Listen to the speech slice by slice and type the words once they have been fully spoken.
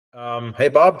Hey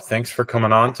Bob, thanks for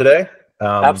coming on today.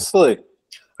 Um, Absolutely.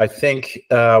 I think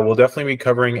we'll definitely be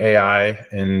covering AI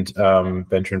and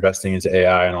venture investing into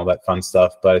AI and all that fun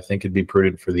stuff. But I think it'd be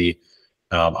prudent for the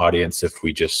audience if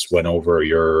we just went over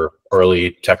your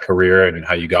early tech career and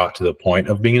how you got to the point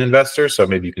of being an investor. So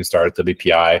maybe you can start at the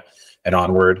BPI and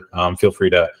onward. Feel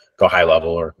free to go high level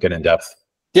or get in depth.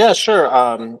 Yeah, sure.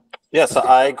 So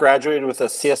I graduated with a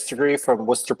CS degree from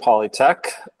Worcester Polytech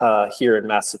here in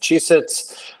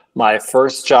Massachusetts. My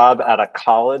first job at a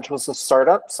college was a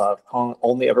startup, so I've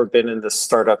only ever been in the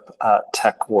startup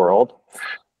tech world.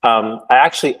 I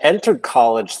actually entered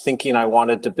college thinking I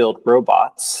wanted to build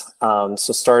robots, so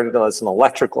started as an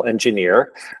electrical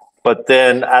engineer. But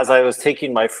then as I was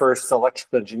taking my first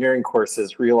electrical engineering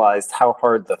courses, realized how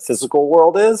hard the physical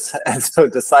world is. And so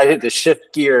decided to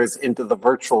shift gears into the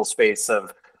virtual space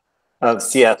of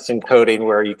CS and coding,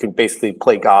 where you can basically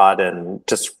play God and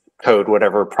just code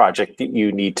whatever project that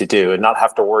you need to do and not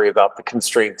have to worry about the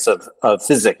constraints of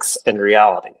physics and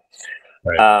reality.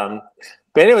 Right.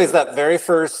 But anyways, that very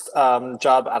first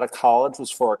job out of college was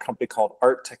for a company called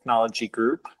Art Technology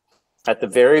Group. At the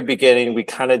very beginning, we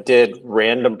kind of did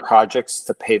random projects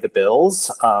to pay the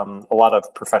bills, a lot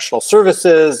of professional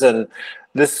services. And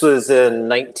this was in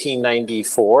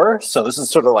 1994. So this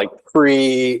is sort of like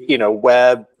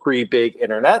web, pre-big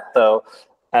internet, though.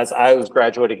 As I was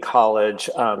graduating college,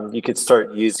 you could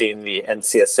start using the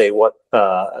NCSA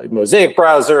Mosaic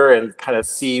browser and kind of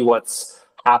see what's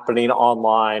happening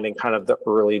online and kind of the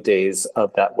early days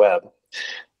of that web.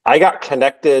 I got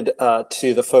connected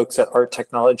to the folks at Art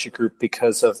Technology Group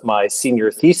because of my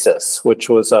senior thesis, which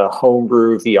was a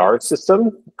homebrew VR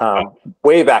system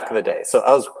way back in the day. So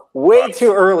I was way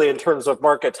too early in terms of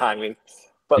market timing.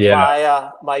 But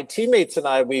Yeah. my teammates and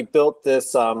I, we built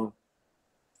this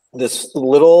this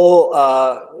little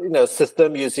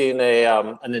system using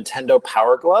a Nintendo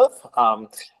Power Glove.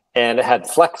 And it had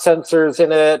flex sensors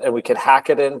in it, and we could hack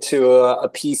it into a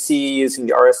PC using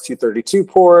the RS-232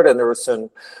 port, and there was some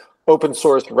open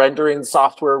source rendering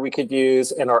software we could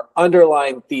use. And our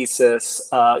underlying thesis,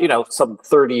 some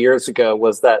 30 years ago,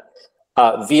 was that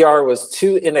VR was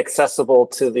too inaccessible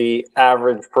to the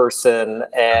average person,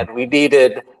 and we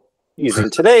needed,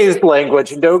 using today's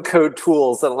language, no-code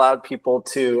tools that allowed people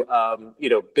to,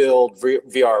 build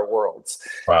VR worlds.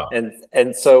 Wow.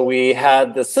 And so we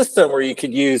had the system where you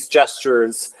could use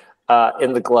gestures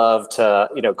in the glove to,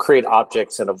 create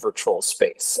objects in a virtual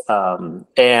space.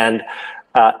 And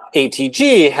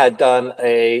ATG had done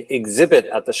a exhibit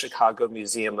at the Chicago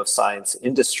Museum of Science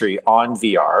Industry on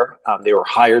VR. They were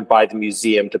hired by the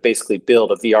museum to basically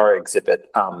build a VR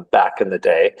exhibit back in the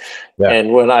day. Yeah.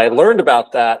 And when I learned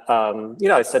about that,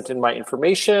 I sent in my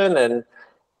information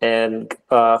and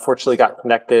fortunately got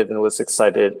connected and was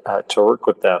excited to work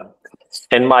with them.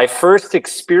 And my first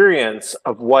experience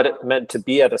of what it meant to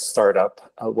be at a startup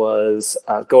was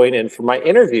going in for my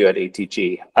interview at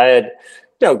ATG. I had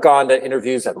gone to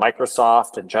interviews at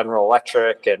Microsoft and General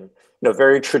Electric, and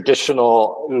very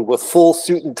traditional with full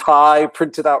suit and tie,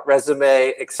 printed out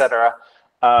resume, etc.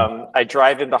 I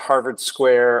drive into Harvard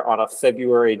Square on a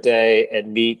February day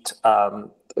and meet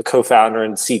the co-founder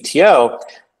and CTO,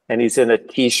 and he's in a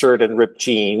t-shirt and ripped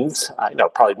jeans,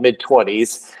 probably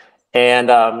mid-20s.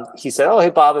 And he said, "Oh,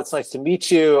 hey, Bob, it's nice to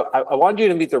meet you. I wanted you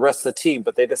to meet the rest of the team,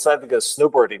 but they decided to go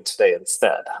snowboarding today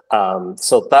instead."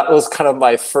 So that was kind of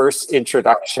my first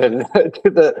introduction to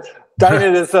the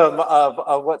dynamism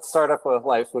of what startup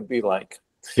life would be like.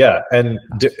 Yeah. And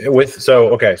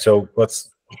so let's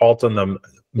halt on the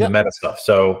meta stuff.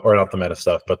 So, or not the meta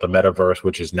stuff, but the metaverse,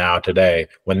 which is now today.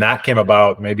 When that came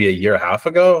about maybe a year and a half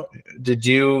ago, did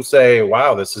you say,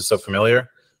 wow, this is so familiar?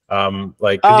 You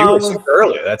were super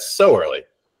early. That's so early.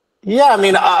 Yeah, I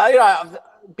mean, I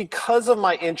because of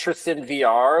my interest in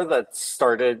VR that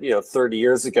started, 30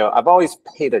 years ago, I've always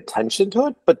paid attention to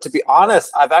it. But to be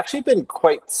honest, I've actually been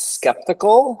quite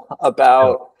skeptical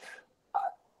about,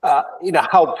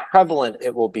 how prevalent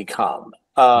it will become.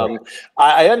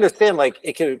 I understand,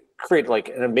 it could create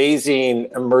an amazing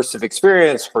immersive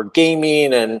experience for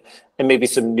gaming and maybe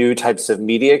some new types of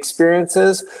media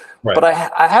experiences. Right. But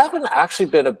I haven't actually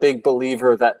been a big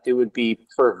believer that it would be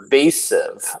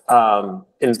pervasive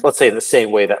in, let's say, in the same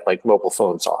way that mobile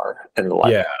phones are and the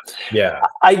like. Yeah, yeah.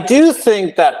 I do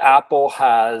think that Apple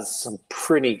has some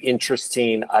pretty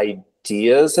interesting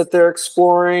ideas that they're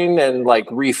exploring and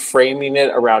reframing it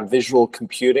around visual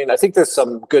computing. I think there's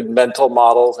some good mental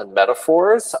models and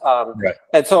metaphors. Right.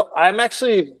 And so I'm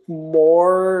actually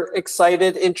more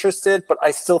excited, interested, but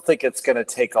I still think it's going to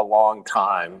take a long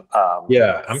time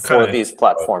for these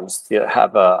platforms to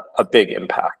have a big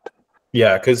impact.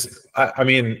 Yeah, because I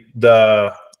mean,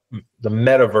 the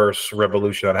metaverse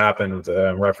revolution that happened,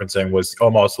 referencing, was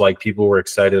almost like people were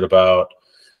excited about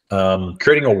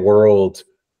creating a world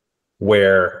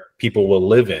where people will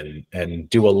live in and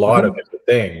do a lot of different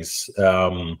things.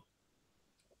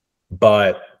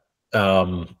 But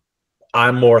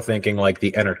I'm more thinking like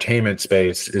the entertainment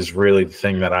space is really the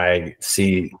thing that I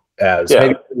see as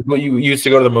maybe you used to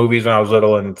go to the movies when I was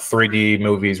little, and 3D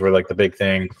movies were like the big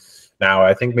thing. Now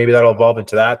I think maybe that'll evolve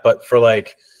into that. But for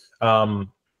like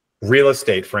real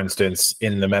estate, for instance,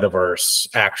 in the metaverse,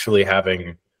 actually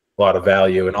having a lot of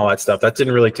value and all that stuff, that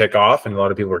didn't really take off, and a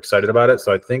lot of people were excited about it.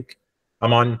 So I think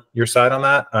I'm on your side on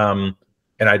that.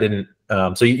 And I didn't.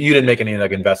 So you didn't make any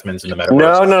like investments in the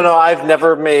metaverse? No. I've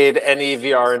never made any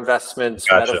VR investments,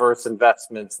 metaverse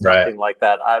investments, nothing like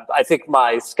that. I think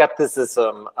my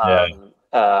skepticism,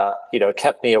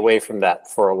 kept me away from that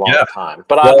for a long time.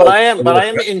 But I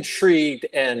am intrigued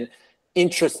and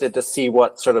interested to see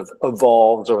what sort of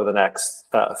evolves over the next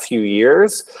few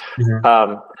years.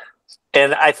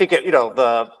 And I think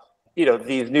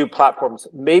these new platforms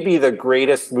may be the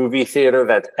greatest movie theater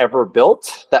that's ever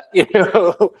built. That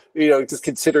just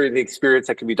considering the experience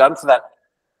that can be done for that.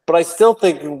 But I still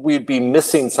think we'd be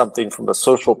missing something from a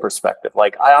social perspective.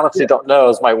 Like, I honestly don't know,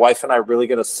 is my wife and I really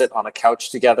going to sit on a couch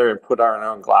together and put our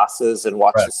own glasses and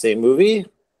watch the same movie?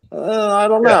 I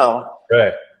don't know.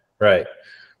 Right.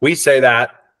 We say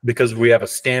that because we have a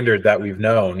standard that we've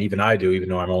known. Even I do, even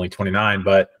though I'm only 29.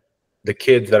 But the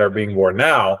kids that are being born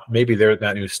now, maybe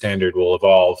that new standard will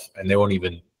evolve, and they won't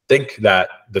even think that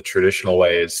the traditional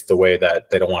way is the way that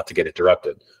they don't want to get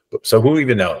interrupted. So who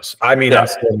even knows? I mean, I'm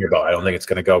still in your boat. I don't think it's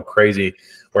going to go crazy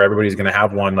where everybody's going to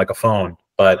have one like a phone.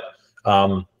 But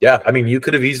I mean, you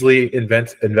could have easily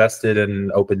invested in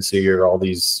OpenSea or all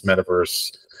these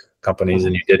metaverse companies,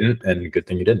 and you didn't. And good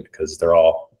thing you didn't, because they're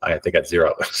all, I think, at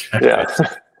zero.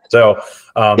 So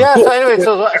so anyway,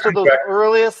 so those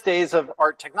earliest days of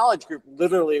Art Technology Group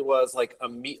literally was like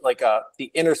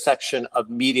the intersection of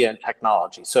media and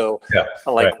technology. So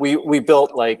we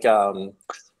built like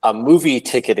a movie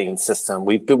ticketing system.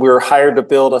 We were hired to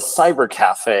build a cyber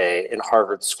cafe in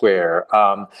Harvard Square,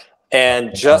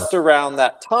 and just around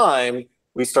that time,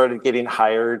 we started getting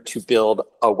hired to build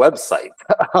a website,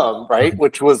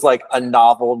 which was like a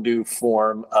novel new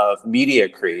form of media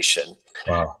creation.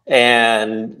 Wow.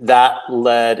 And that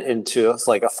led into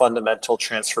like a fundamental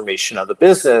transformation of the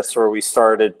business, where we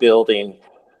started building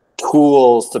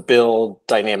tools to build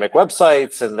dynamic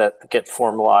websites, and that get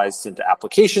formalized into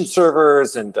application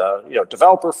servers and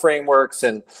developer frameworks.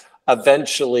 And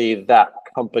eventually that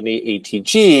company,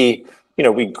 ATG,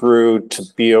 we grew to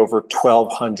be over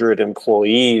 1,200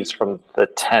 employees from the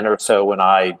 10 or so when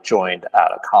I joined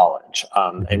out of college.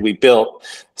 And we built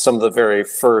some of the very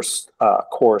first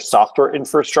core software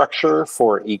infrastructure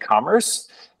for e-commerce,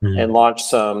 and launched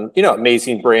some,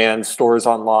 amazing brand stores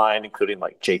online, including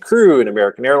like J.Crew and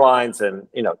American Airlines and,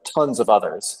 tons of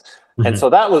others. And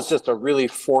so that was just a really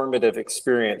formative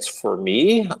experience for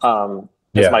me.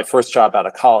 As my first job out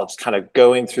of college, kind of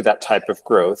going through that type of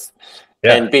growth.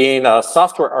 And being a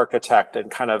software architect and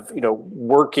kind of,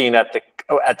 working at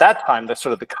that time, the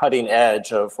sort of the cutting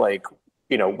edge of like,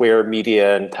 where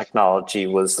media and technology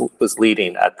was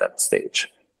leading at that stage.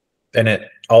 And it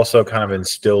also kind of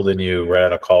instilled in you right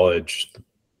out of college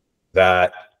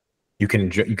that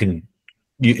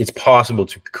it's possible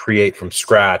to create from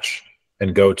scratch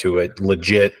and go to a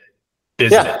legit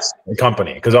business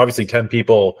company. Because obviously 10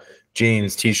 people,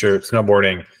 jeans, t-shirts,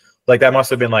 snowboarding, like that must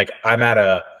have been like, I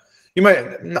don't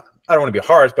want to be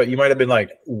harsh, but you might have been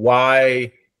like,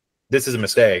 why? This is a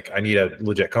mistake. I need a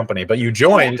legit company. But you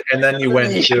joined, and then you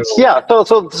went to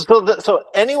So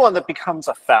anyone that becomes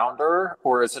a founder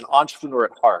or is an entrepreneur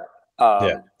at heart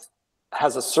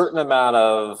has a certain amount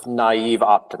of naive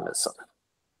optimism.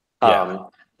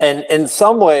 And in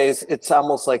some ways, it's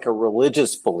almost like a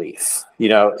religious belief.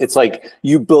 It's like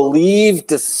you believe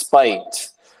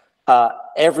despite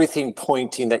everything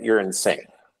pointing that you're insane.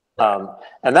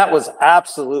 And that was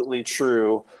absolutely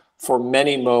true for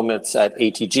many moments at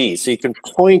ATG. So you can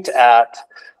point at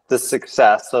the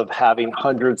success of having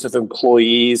hundreds of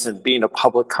employees and being a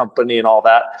public company and all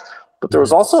that. But there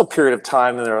was also a period of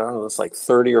time, and there was like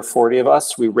 30 or 40 of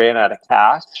us. We ran out of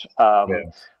cash.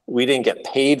 We didn't get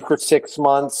paid for 6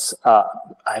 months.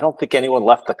 I don't think anyone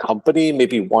left the company,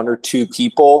 maybe one or two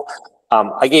people.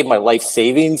 I gave my life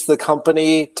savings to the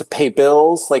company to pay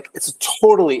bills. Like, it's a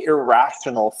totally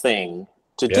irrational thing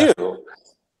to do.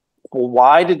 Well,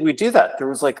 why did we do that? There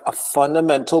was like a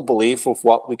fundamental belief of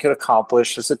what we could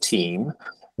accomplish as a team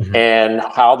and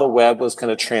how the web was going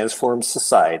to transform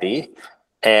society.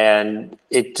 And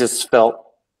it just felt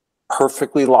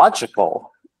perfectly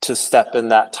logical to step in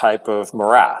that type of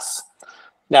morass.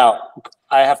 Now,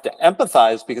 I have to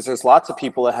empathize because there's lots of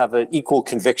people that have an equal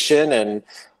conviction and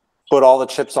put all the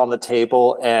chips on the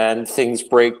table and things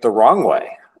break the wrong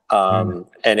way,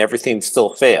 and everything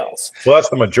still fails. Well, that's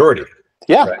the majority.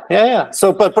 Yeah, right. yeah.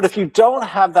 So, but if you don't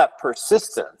have that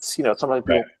persistence, some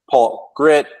people call it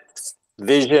grit,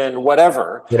 vision,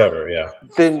 whatever, yeah.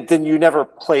 Then you never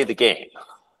play the game.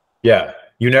 Yeah,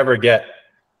 you never get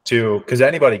to, because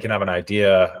anybody can have an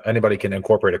idea, anybody can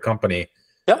incorporate a company,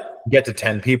 get to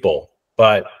 10 people,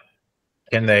 but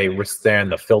can they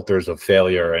withstand the filters of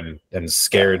failure and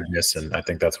scaredness? And I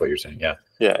think that's what you're saying. Yeah.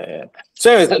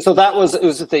 So anyways, so it was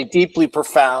just a deeply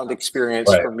profound experience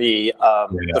for me.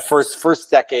 The first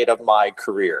decade of my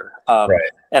career,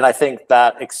 and I think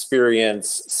that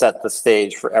experience set the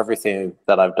stage for everything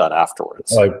that I've done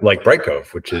afterwards. Like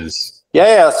Brightcove, which is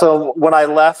So when I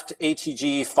left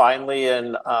ATG finally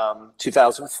in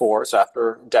 2004, so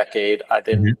after a decade, I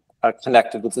then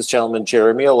connected with this gentleman,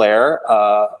 Jeremy Allaire,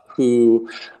 who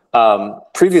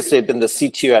previously had been the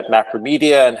CTO at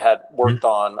Macromedia and had worked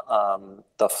on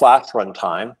the Flash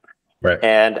runtime.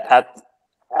 And at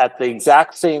the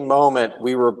exact same moment,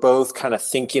 we were both kind of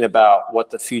thinking about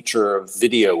what the future of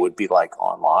video would be like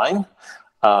online.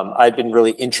 I'd been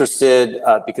really interested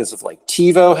because of like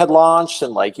TiVo had launched,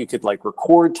 and like you could like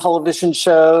record television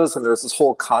shows, and there's this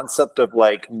whole concept of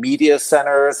like media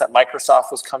centers that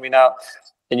Microsoft was coming out.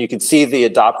 And you could see the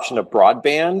adoption of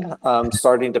broadband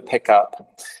starting to pick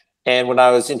up. And when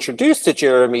I was introduced to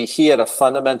Jeremy, he had a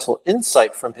fundamental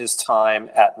insight from his time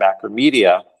at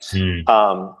Macromedia.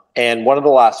 And one of the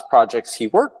last projects he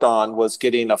worked on was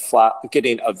getting a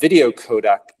video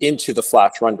codec into the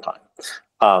Flash runtime.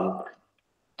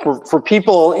 For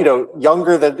people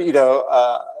younger than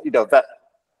that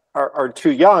are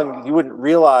too young, you wouldn't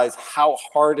realize how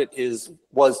hard it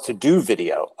was to do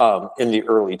video in the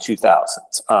early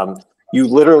 2000s. You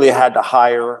literally had to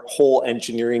hire whole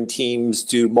engineering teams,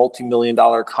 do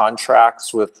multi-million-dollar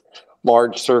contracts with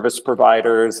large service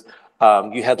providers.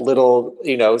 You had little,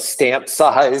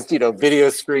 stamp-sized, video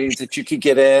screens that you could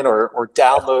get in or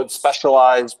download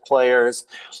specialized players.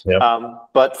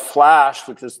 But Flash,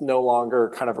 which is no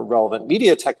longer kind of a relevant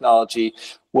media technology,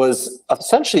 was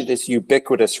essentially this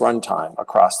ubiquitous runtime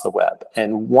across the web.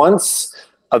 And once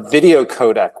a video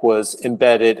codec was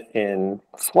embedded in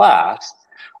Flash,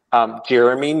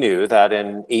 Jeremy knew that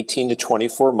in 18 to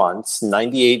 24 months,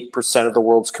 98% of the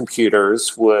world's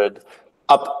computers would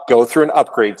go through an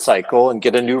upgrade cycle and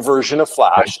get a new version of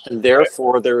Flash, and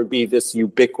therefore there would be this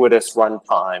ubiquitous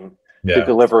runtime to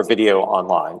deliver video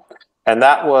online. And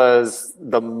that was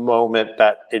the moment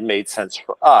that it made sense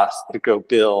for us to go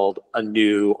build a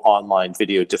new online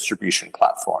video distribution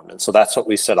platform. And so that's what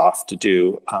we set off to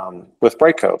do with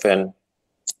Brightcove. And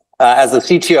as a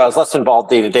CTO, I was less involved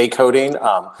day-to-day coding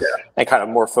and kind of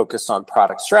more focused on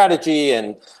product strategy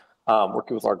and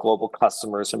working with our global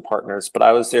customers and partners. But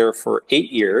I was there for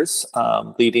 8 years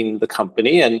leading the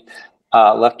company, and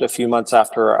left a few months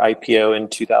after our IPO in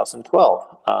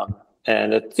 2012.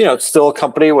 And it's still a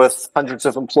company with hundreds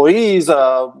of employees,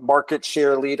 a market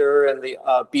share leader in the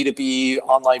B2B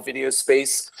online video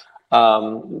space.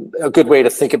 A good way to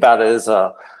think about it is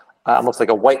almost like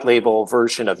a white label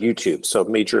version of YouTube. So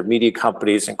major media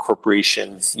companies and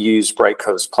corporations use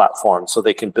Brightcove's platform so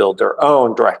they can build their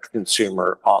own direct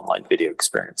consumer online video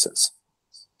experiences.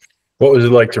 What was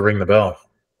it like to ring the bell?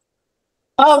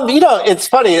 It's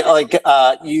funny, like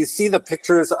you see the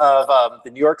pictures of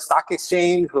the New York Stock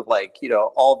Exchange with like,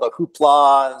 all the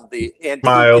hoopla and the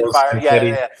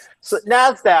environment. So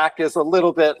NASDAQ is a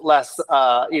little bit less,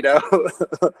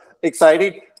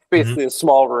 exciting. Basically a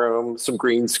small room, some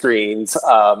green screens,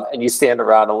 and you stand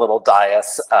around a little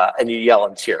dais and you yell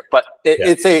and cheer. But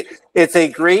it's a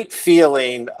great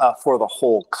feeling for the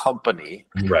whole company,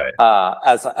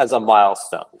 as a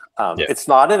milestone. It's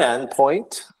not an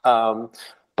endpoint,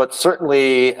 but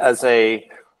certainly as a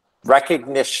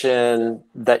recognition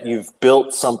that you've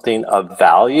built something of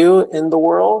value in the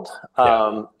world.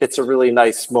 It's a really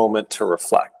nice moment to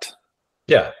reflect.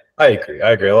 Yeah, I agree.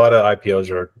 A lot of IPOs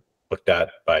are looked at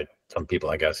by some people,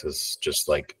 I guess, as just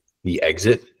like the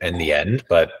exit and the end,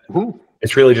 but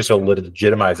it's really just a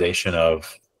legitimization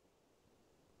of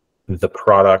the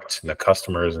product and the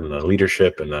customers and the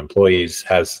leadership and the employees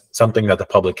has something that the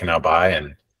public can now buy,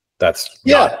 and that's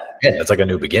it's like a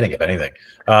new beginning, if anything.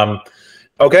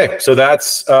 Okay, so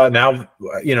that's now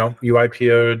you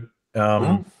IPO'd,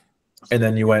 and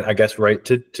then you went, I guess, right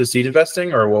to seed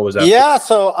investing, or what was that? Yeah,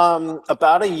 so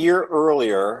about a year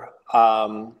earlier,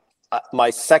 my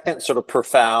second sort of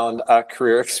profound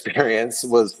career experience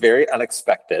was very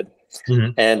unexpected.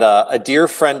 And a dear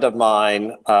friend of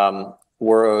mine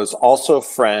was also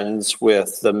friends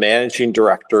with the managing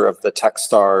director of the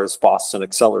Techstars Boston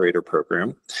Accelerator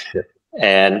program. Yeah.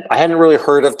 And I hadn't really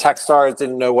heard of Techstars,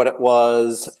 didn't know what it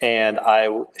was, and I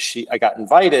got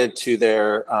invited to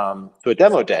their to a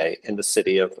demo day in the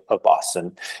city of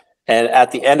Boston. And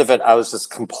at the end of it, I was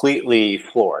just completely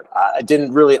floored. I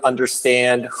didn't really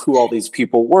understand who all these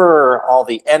people were, all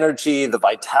the energy, the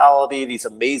vitality, these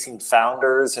amazing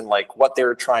founders, and like what they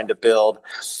were trying to build.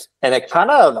 And it kind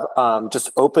of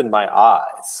just opened my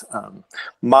eyes.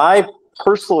 My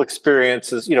personal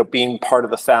experiences, being part of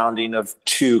the founding of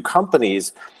 2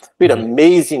 companies, we had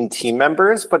amazing team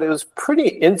members, but it was pretty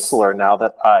insular now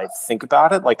that I think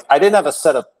about it. Like, I didn't have a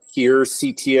set of peer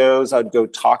CTOs I'd go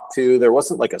talk to. There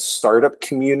wasn't like a startup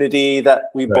community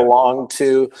that we belonged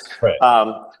to.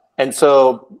 And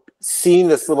so seeing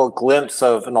this little glimpse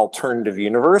of an alternative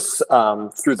universe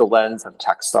through the lens of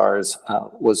Techstars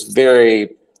was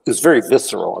very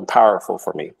visceral and powerful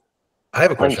for me. I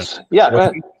have a question. Yeah,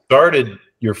 when you started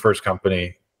your first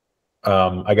company,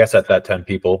 I guess at that 10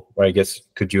 people, right? I guess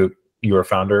you were a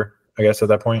founder, I guess, at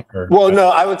that point? Or well, no,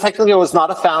 I was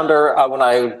not a founder founder when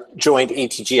I joined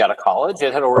ATG out of college.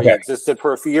 It had already existed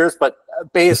for a few years, but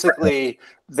basically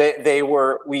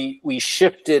we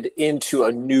shifted into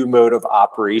a new mode of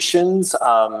operations.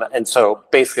 And so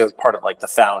basically I was part of like the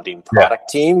founding product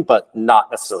team, but not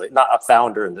a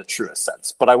founder in the truest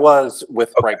sense. But I was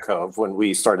with Brightcove when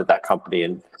we started that company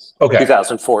in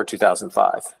 2004,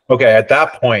 2005. Okay, at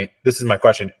that point, this is my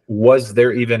question. Was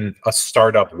there even a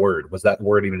startup word? Was that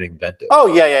word even invented? Oh,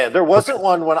 yeah. There wasn't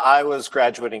one when I was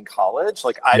graduating college.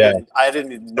 Like I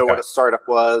didn't even know what a startup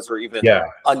was or even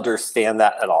understand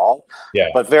that at all. Yeah.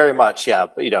 But very much,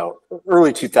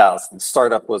 early 2000s,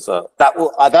 startup was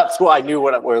that's what I knew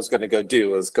what I was going to go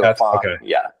do was go find. Okay.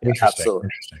 Yeah. Absolutely.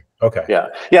 Interesting. Okay. Yeah.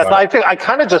 So I think I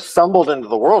kind of just stumbled into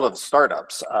the world of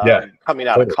startups coming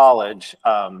out of college.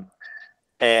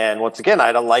 And once again, I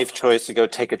had a life choice to go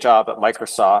take a job at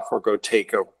Microsoft or go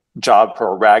take a job for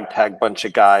a ragtag bunch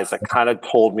of guys that kind of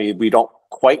told me we don't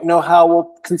quite know how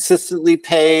we'll consistently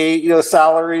pay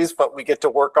salaries, but we get to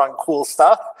work on cool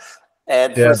stuff.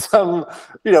 And for some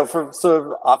sort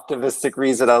of optimistic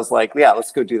reason, I was like,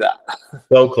 let's go do that.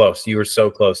 So close. You were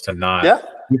so close to not. Yeah.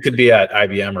 You could be at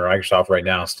IBM or Microsoft right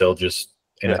now, still just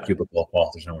in a cubicle. Well,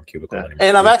 there's no more cubicle anymore.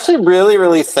 And I'm actually really,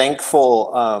 really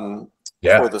thankful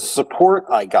for the support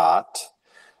I got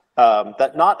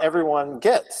that not everyone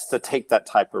gets to take that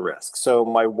type of risk. So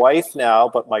my wife now,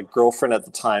 but my girlfriend at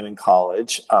the time in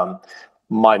college,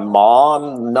 my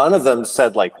mom, none of them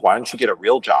said like, why don't you get a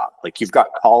real job? Like you've got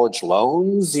college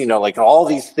loans, like all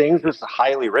these things, this is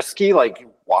highly risky. Like,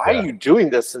 why are you doing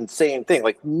this insane thing?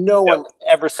 Like no one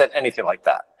ever said anything like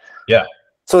that. Yeah.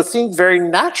 So it seemed very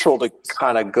natural to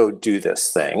kind of go do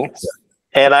this thing.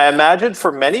 Yeah. And I imagine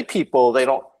for many people, they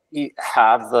don't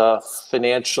have the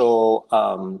financial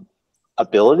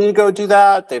ability to go do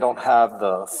that. They don't have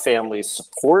the family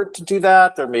support to do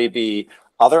that. There may be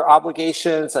other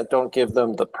obligations that don't give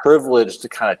them the privilege to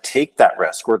kind of take that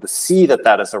risk or to see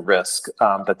that is a risk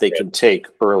that they can take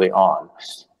early on.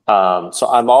 So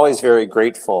I'm always very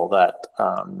grateful that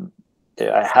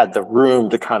I had the room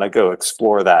to kind of go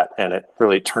explore that, and it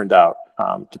really turned out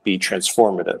to be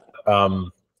transformative.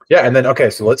 And then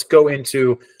so let's go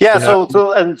into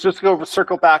and just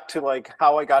circle back to like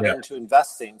how I got into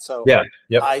investing. So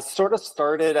I sort of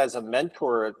started as a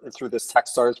mentor through this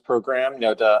Techstars program,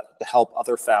 to help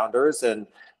other founders, and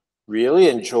really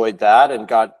enjoyed that and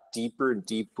got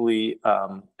deeply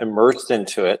immersed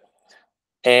into it.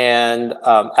 And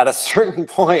at a certain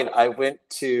point, I went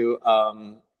to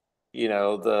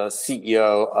the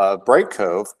CEO of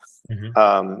Brightcove.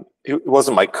 It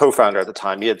wasn't my co-founder at the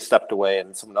time. He had stepped away,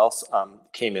 and someone else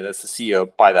came in as the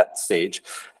CEO by that stage.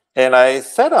 And I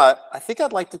said, I think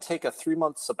I'd like to take a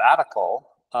 3-month sabbatical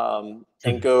and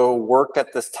go work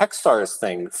at this Techstars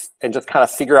thing and just kind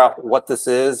of figure out what this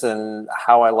is and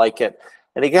how I like it.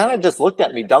 And he kind of just looked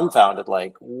at me dumbfounded,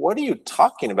 like, what are you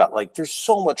talking about? Like, there's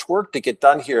so much work to get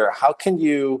done here. How can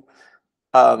you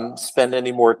spend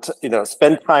any more,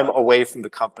 spend time away from the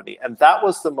company? And that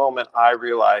was the moment I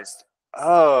realized,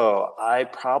 I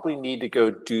probably need to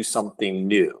go do something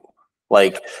new.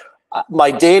 Like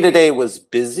my day-to-day was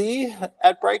busy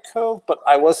at Brightcove, but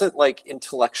I wasn't like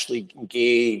intellectually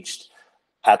engaged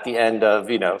at the end of,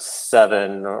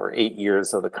 7 or 8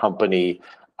 years of the company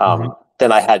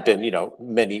than I had been,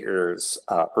 many years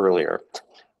earlier.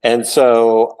 And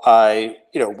so I,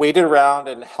 waited around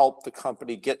and helped the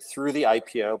company get through the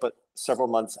IPO. But several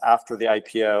months after the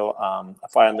IPO, I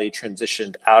finally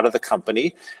transitioned out of the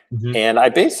company. Mhm. And I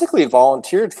basically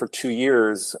volunteered for 2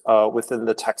 years within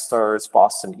the Techstars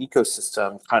Boston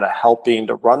ecosystem, kind of helping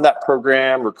to run that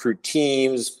program, recruit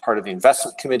teams, part of the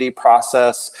investment committee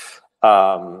process,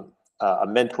 a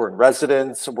mentor in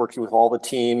residence, working with all the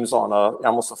teams on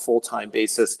almost a full-time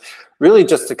basis, really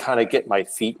just to kind of get my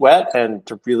feet wet and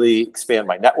to really expand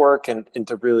my network and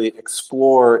to really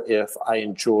explore if I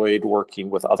enjoyed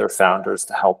working with other founders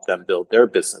to help them build their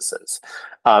businesses.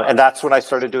 And that's when I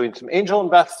started doing some angel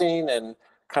investing and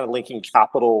kind of linking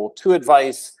capital to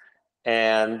advice.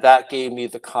 And that gave me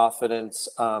the confidence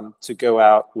to go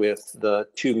out with the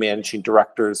two managing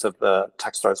directors of the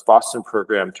Techstars Boston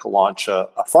program to launch a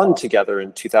fund together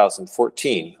in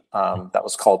 2014. That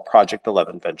was called Project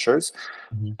 11 Ventures.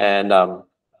 Mhm. And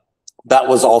that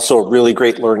was also a really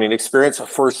great learning experience, a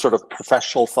first sort of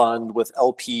professional fund with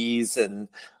LPs and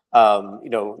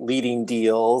leading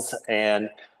deals. And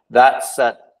that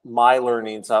set my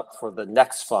learnings up for the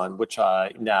next fund, which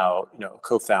I now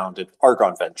co-founded,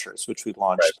 Argon Ventures, which we Right.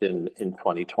 launched in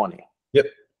 2020. Yep.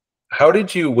 How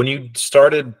did you, when you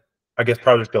started, I guess,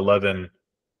 Project 11,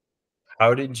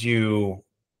 how did you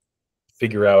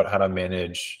figure out how to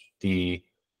manage the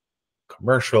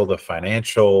commercial, the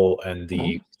financial, and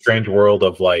the strange world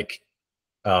of like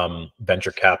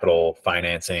venture capital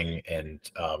financing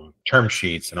and term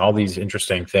sheets and all these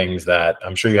interesting things that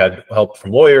I'm sure you had help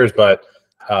from lawyers, but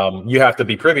you have to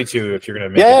be privy to if you're going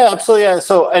to make it. Yeah, absolutely. Yeah.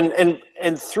 So,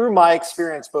 and through my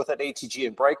experience both at ATG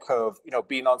and Brightcove,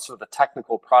 being on sort of the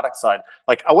technical product side,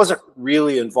 like I wasn't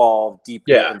really involved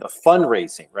deeply Yeah. in the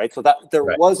fundraising, right? So that there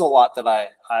Right. was a lot that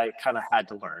I kind of had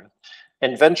to learn.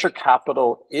 And venture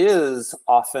capital is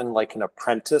often like an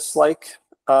apprentice-like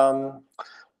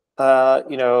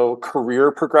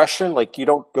career progression. Like you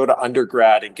don't go to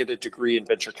undergrad and get a degree in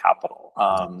venture capital.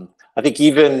 I think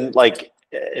even like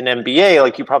an MBA,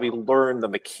 like you probably learn the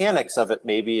mechanics of it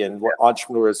maybe and what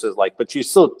entrepreneurs is like, but you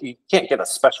can't get a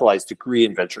specialized degree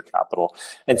in venture capital.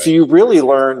 And so you really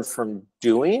learn from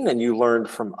doing and you learn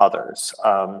from others.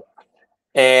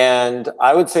 And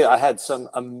I would say I had some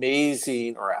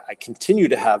amazing, or I continue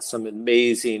to have some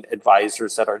amazing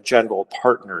advisors that are general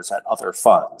partners at other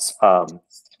funds.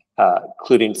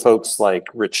 Including folks like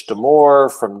Rich Damore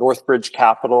from Northbridge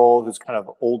Capital, who's kind of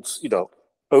old,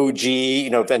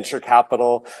 OG, venture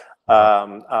capital.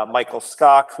 Michael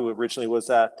Skock, who originally was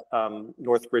at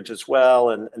Northbridge as well,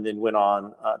 and then went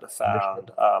on to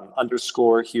found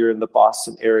Underscore here in the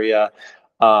Boston area.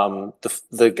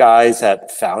 The guys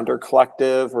at Founder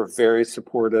Collective were very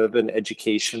supportive and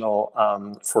educational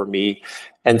for me.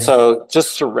 And so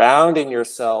just surrounding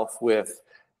yourself with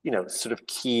sort of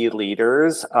key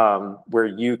leaders where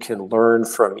you can learn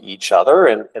from each other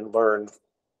and learn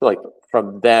like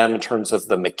from them in terms of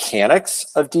the mechanics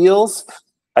of deals,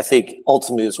 I think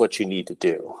ultimately is what you need to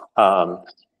do.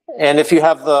 And if you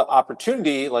have the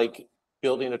opportunity, like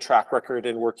building a track record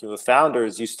and working with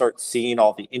founders, you start seeing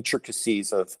all the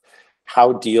intricacies of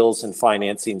how deals and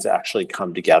financings actually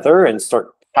come together and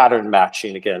start pattern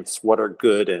matching against what are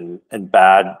good and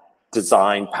bad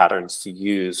design patterns to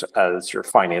use as your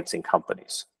financing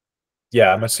companies.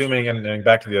 Yeah, I'm assuming, and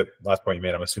back to the last point you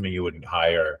made, I'm assuming you wouldn't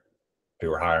hire, if you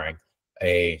were hiring,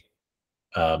 a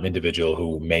individual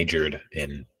who majored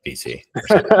in VC.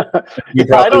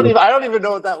 I don't even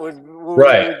know what that would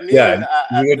Right. mean. Yeah,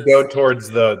 you would go towards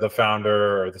the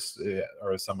founder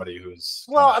or somebody who's.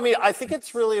 Well, I mean, I think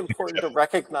it's really important to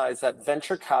recognize that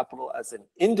venture capital as an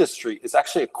industry is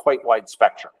actually a quite wide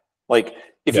spectrum. Like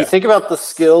if you think about the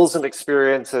skills and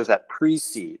experiences at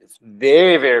pre-seed, it's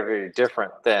very, very, very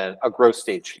different than a growth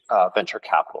stage venture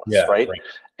capitalist, right?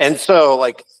 And so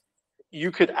like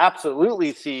you could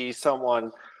absolutely see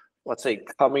someone, let's say,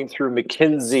 coming through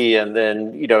McKinsey and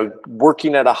then,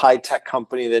 working at a high tech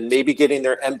company, then maybe getting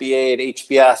their MBA at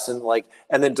HBS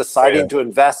and then deciding to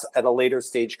invest at a later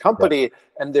stage company.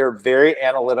 And they're very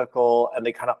analytical and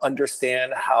they kind of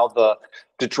understand how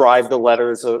to drive the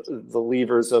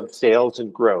levers of sales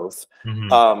and growth.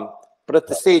 But at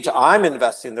the stage I'm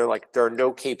investing, there are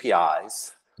no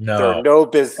KPIs. There are no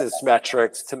business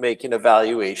metrics to make an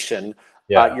evaluation.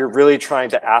 You're really trying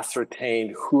to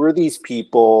ascertain who are these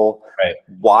people,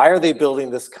 why are they building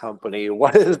this company,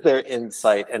 what is their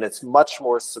insight, and it's much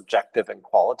more subjective and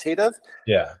qualitative.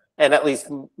 And at least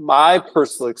my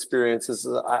personal experience is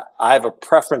I have a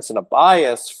preference and a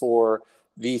bias for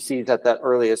VCs at that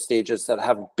earliest stages that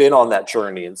have been on that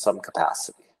journey in some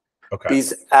capacity.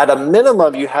 Because at a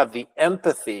minimum, you have the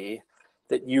empathy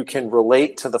that you can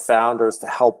relate to the founders to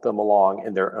help them along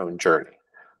in their own journey.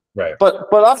 Right. But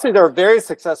obviously there are very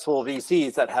successful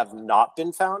VCs that have not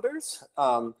been founders.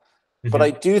 But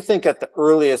I do think at the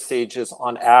earliest stages,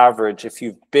 on average, if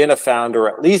you've been a founder, or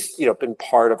at least been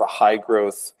part of a high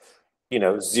growth,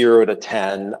 0 to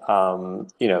 10,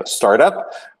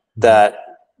 startup, that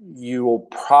you will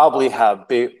probably have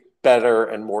better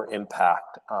and more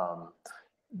impact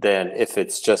than if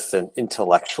it's just an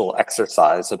intellectual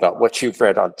exercise about what you've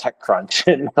read on TechCrunch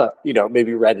and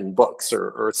maybe read in books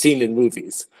or seen in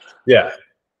movies. Yeah.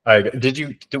 Did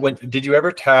you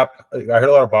ever tap? I heard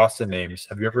a lot of Boston names.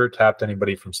 Have you ever tapped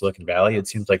anybody from Silicon Valley? It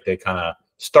seems like they kind of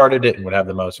started it and would have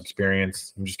the most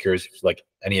experience. I'm just curious if like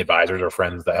any advisors or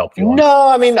friends that helped you. No,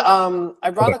 I mean,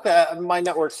 ironically, my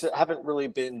networks haven't really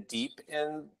been deep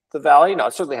in the Valley. No, I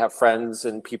certainly have friends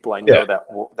and people I know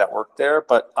that work there,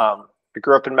 but I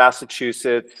grew up in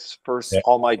Massachusetts.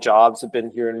 All my jobs have been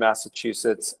here in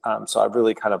Massachusetts, so I've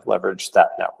really kind of leveraged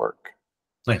that network.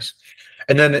 Nice.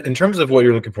 And then in terms of what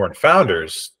you're looking for in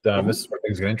founders, this is where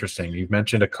things get interesting. You've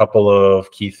mentioned a couple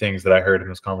of key things that I heard in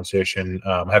this conversation,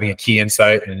 having a key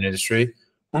insight in an industry,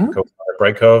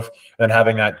 Brightcove, and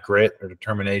having that grit or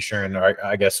determination, or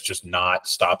I guess just not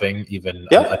stopping even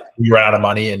you run out of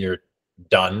money and you're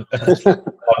done.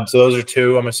 So those are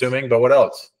two, I'm assuming, but what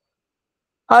else?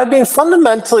 I mean,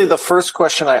 fundamentally, the first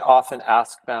question I often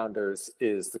ask founders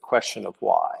is the question of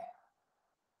why.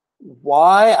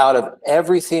 Why, out of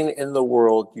everything in the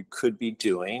world you could be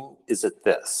doing, is it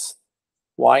this?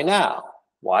 Why now?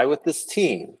 Why with this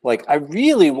team? Like, I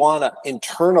really want to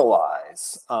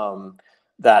internalize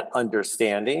that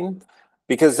understanding,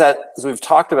 because that, as we've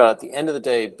talked about, at the end of the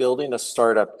day, building a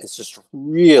startup is just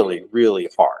really, really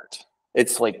hard.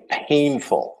 It's like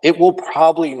painful. It will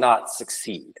probably not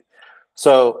succeed.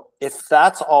 So if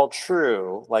that's all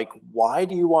true, like, why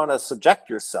do you want to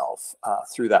subject yourself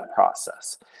through that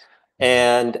process?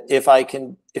 And if I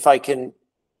can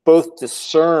both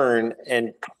discern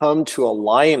and come to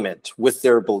alignment with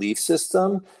their belief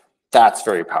system, that's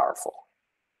very powerful.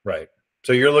 Right.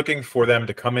 So you're looking for them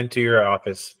to come into your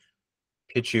office,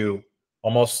 pitch you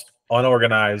almost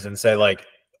unorganized and say, like,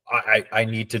 I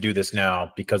need to do this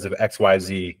now because of X, Y,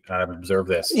 Z. I've observed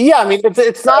this. Yeah, I mean,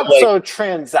 it's not so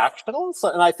transactional. So,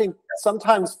 and I think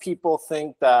sometimes people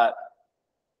think that,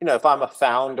 if I'm a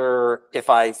founder, if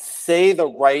I say the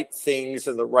right things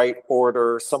in the right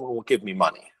order, someone will give me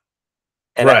money.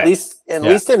 And at least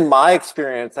in my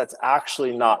experience, that's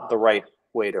actually not the right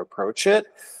way to approach it.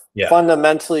 Yeah.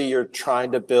 Fundamentally, you're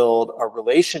trying to build a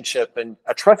relationship, and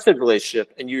a trusted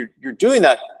relationship, and you're doing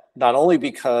that not only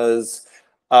because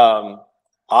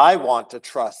I want to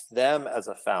trust them as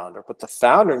a founder, but the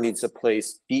founder needs to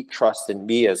place deep trust in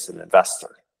me as an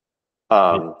investor.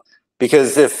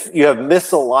 Because if you have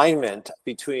misalignment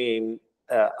between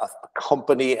a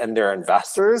company and their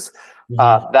investors,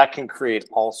 that can create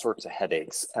all sorts of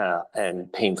headaches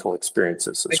and painful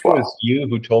experiences as well. It was you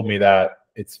who told me that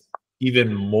it's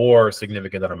even more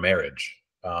significant than a marriage.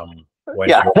 I mean,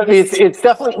 it's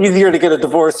definitely easier to get a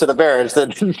divorce in a marriage than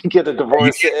to get a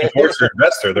divorce. You can't divorce your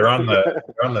investor; they're on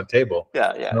the table.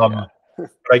 Yeah. But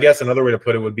I guess another way to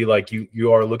put it would be like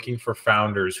you are looking for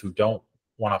founders who don't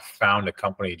want to found a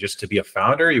company just to be a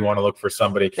founder. You want to look for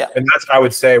somebody, and that's, I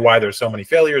would say, why there's so many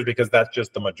failures, because that's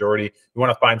just the majority. You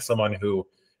want to find someone who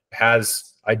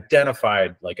has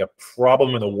identified like a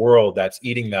problem in the world that's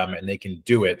eating them, and they can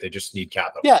do it. They just need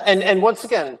capital. Yeah, and once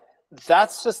again,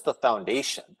 that's just the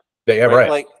foundation.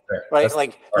 Right.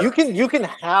 Like you can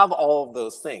have all of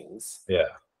those things. Yeah.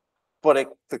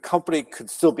 But the company could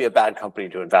still be a bad company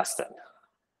to invest in.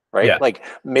 Right. Yeah. Like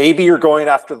maybe you're going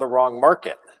after the wrong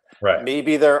market. Right.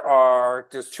 Maybe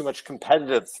there's too much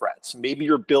competitive threats. Maybe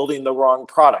you're building the wrong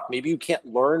product. Maybe you can't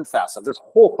learn fast enough. There's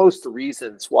a whole host of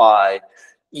reasons why,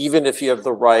 even if you have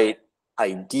the right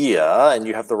idea and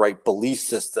you have the right belief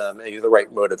system and you have the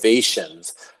right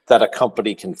motivations, that a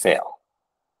company can fail.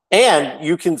 And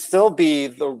you can still be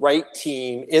the right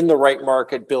team in the right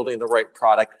market, building the right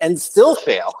product, and still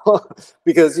fail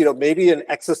because maybe an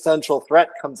existential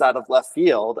threat comes out of left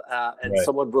field, and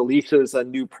someone releases a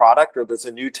new product, or there's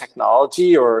a new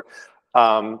technology, or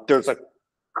there's a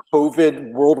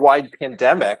COVID worldwide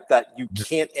pandemic that you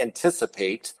can't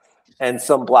anticipate, and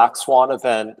some black swan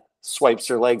event swipes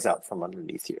your legs out from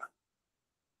underneath you.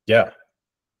 Yeah,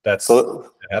 that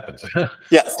happens.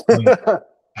 Yes.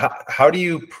 How do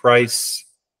you price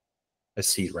a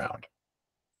seed round?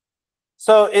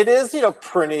 So it is,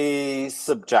 pretty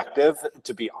subjective,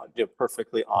 to be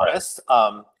perfectly honest.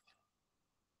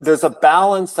 There's a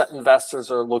balance that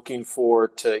investors are looking for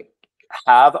to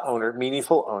have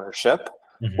meaningful ownership,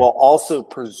 while also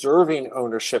preserving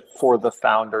ownership for the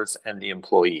founders and the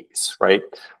employees, right?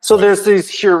 So there's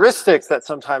these heuristics that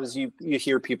sometimes you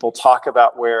hear people talk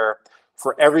about, where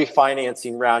for every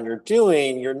financing round you're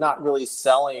doing, you're not really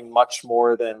selling much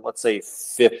more than, let's say,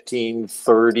 15,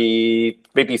 30,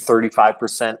 maybe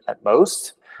 35% at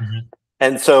most.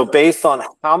 And so based on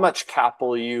how much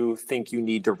capital you think you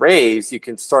need to raise, you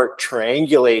can start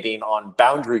triangulating on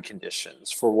boundary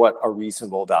conditions for what a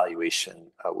reasonable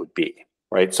valuation would be,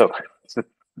 right? So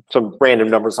some random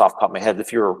numbers off the top of my head.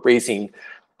 If you're raising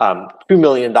 $2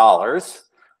 million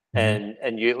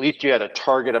and you at least you had a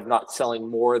target of not selling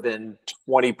more than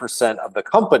 20% of the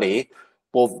company,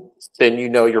 well, then you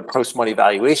know your post-money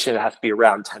valuation has to be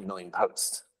around 10 million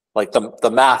post. Like the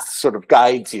math sort of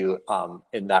guides you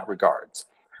in that regards.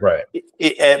 Right.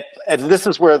 And this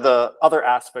is where the other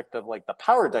aspect of like the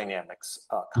power dynamics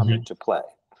come into play.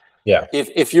 Yeah.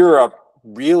 If you're a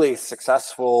really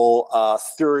successful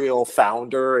serial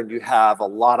founder and you have a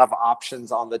lot of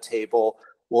options on the table,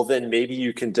 well, then maybe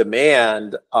you can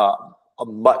demand a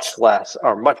much less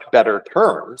or much better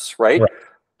terms, right?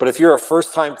 But if you're a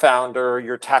first-time founder,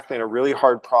 you're tackling a really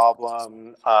hard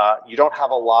problem, you don't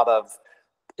have a lot of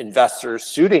investors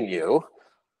suiting you,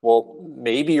 well,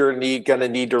 maybe you're going to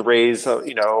need to raise,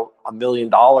 $1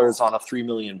 million on a 3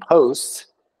 million post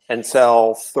and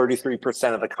sell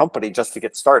 33% of the company just to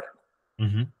get started.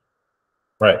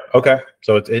 Right. Okay.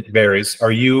 So it varies.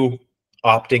 Are you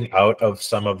opting out of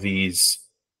some of these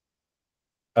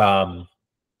AI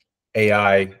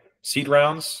seed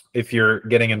rounds if you're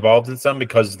getting involved in some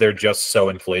because they're just so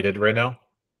inflated right now?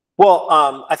 Well,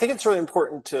 I think it's really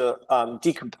important to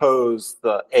decompose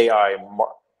the AI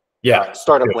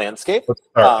startup landscape.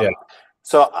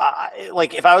 So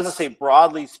like if I was to say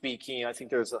broadly speaking, I think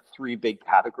there's 3 big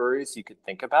categories you could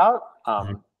think about.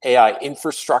 AI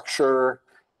infrastructure,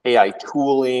 AI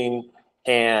tooling,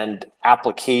 and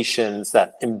applications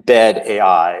that embed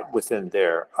AI within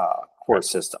their core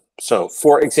system. So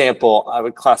for example, I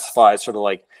would classify sort of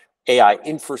like AI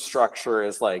infrastructure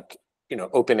as like,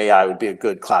 OpenAI would be a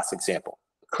good class example.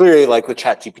 Clearly, like with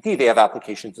ChatGPT, they have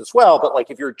applications as well, but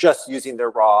like if you're just using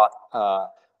their raw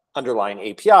underlying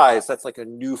APIs, that's like a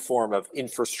new form of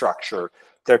infrastructure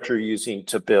that you're using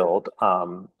to build,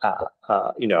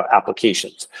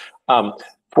 applications.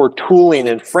 For tooling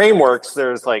and frameworks,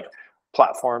 there's like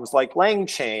platforms like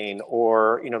LangChain,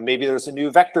 or maybe there's a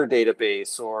new vector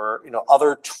database, or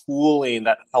other tooling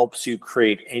that helps you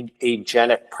create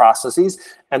agentic processes.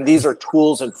 And these are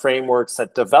tools and frameworks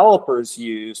that developers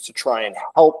use to try and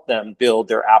help them build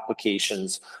their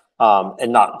applications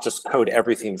and not just code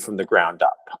everything from the ground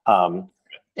up.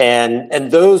 And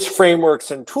those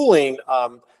frameworks and tooling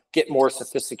get more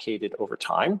sophisticated over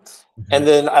time. And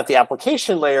then at the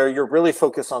application layer, you're really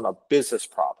focused on a business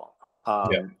problem.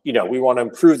 We want to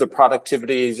improve the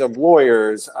productivities of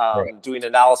lawyers, doing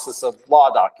analysis of law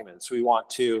documents. We want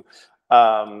to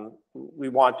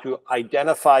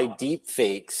identify deep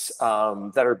fakes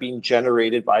that are being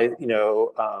generated by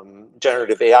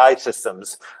generative AI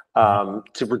systems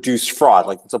to reduce fraud.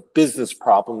 Like it's a business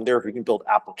problem. There, we can build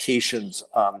applications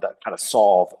that kind of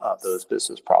solve those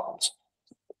business problems.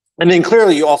 And then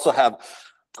clearly, you also have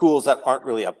tools that aren't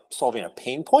really solving a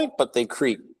pain point, but they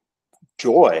create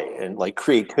joy and like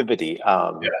creativity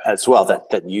as well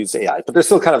that use AI, but they're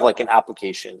still kind of like an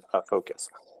application focus.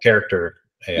 Character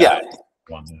AI.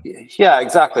 Yeah,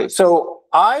 exactly. So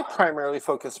I primarily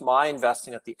focus my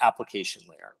investing at the application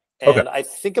layer. And I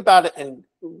think about it in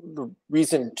the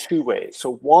reason 2 ways.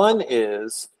 So one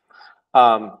is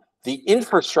the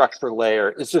infrastructure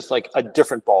layer is just like a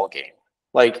different ball game.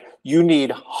 Like you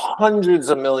need hundreds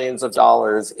of millions of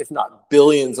dollars, if not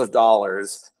billions of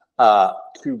dollars,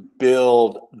 to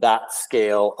build that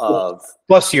scale of.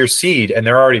 Plus your seed, and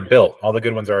they're already built. All the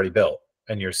good ones are already built,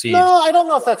 and your seed. No, I don't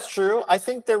know if that's true. I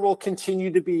think there will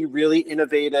continue to be really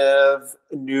innovative,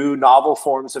 new, novel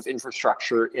forms of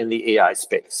infrastructure in the AI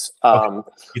space. You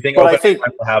think OpenAI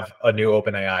will have a new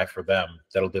OpenAI for them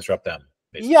that'll disrupt them?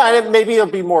 Basically. Yeah, and maybe it'll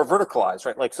be more verticalized,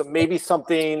 right? Like, so maybe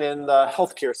something in the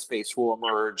healthcare space will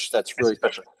emerge that's really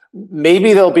special.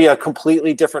 Maybe there'll be a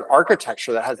completely different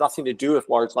architecture that has nothing to do with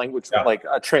large language, like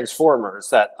transformers,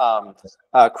 that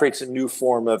creates a new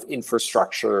form of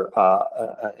infrastructure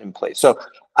in place. So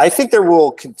I think there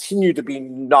will continue to be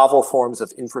novel forms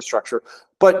of infrastructure,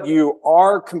 but you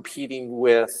are competing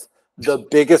with the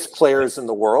biggest players in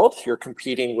the world. You're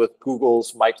competing with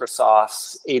Google's,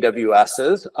 Microsoft's,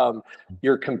 AWS's.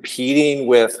 You're competing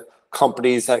with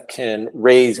companies that can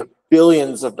raise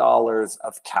billions of dollars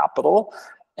of capital.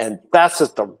 And that's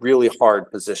just a really hard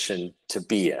position to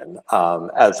be in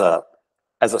as a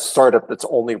as a startup that's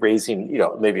only raising,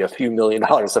 maybe a few $1 million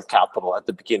of capital at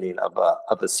the beginning of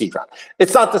a seed round.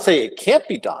 It's not to say it can't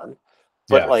be done,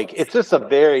 but like it's just a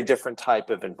very different type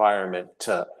of environment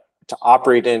to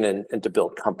operate in and to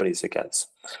build companies against.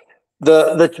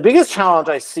 The biggest challenge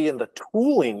I see in the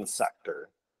tooling sector,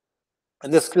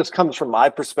 and this comes from my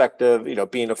perspective,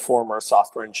 being a former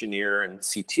software engineer and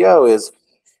CTO, is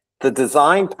the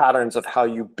design patterns of how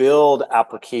you build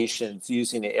applications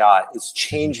using AI is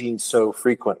changing so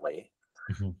frequently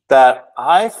that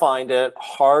I find it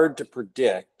hard to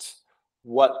predict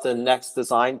what the next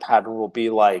design pattern will be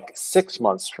like 6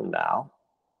 months from now,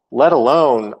 let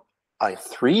alone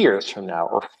 3 years from now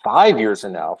or 5 years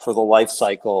from now for the life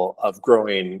cycle of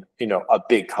growing, a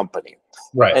big company.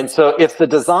 Right. And so if the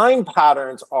design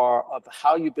patterns of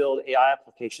how you build AI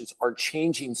applications are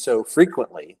changing so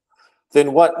frequently,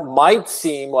 then what might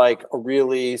seem like a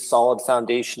really solid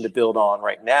foundation to build on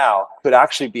right now could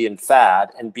actually be in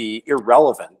fad and be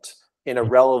irrelevant in a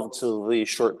relatively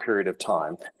short period of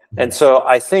time. And so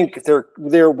I think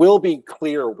there will be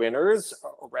clear winners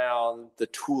around the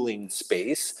tooling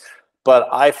space, but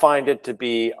I find it to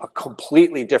be a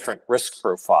completely different risk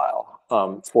profile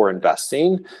for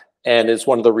investing, and is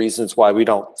one of the reasons why we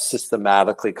don't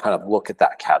systematically kind of look at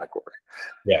that category.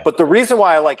 Yeah. But the reason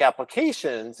why I like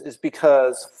applications is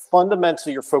because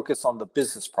fundamentally you're focused on the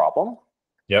business problem.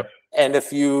 Yep. And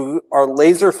if you are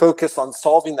laser focused on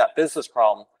solving that business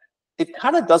problem, it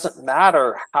kind of doesn't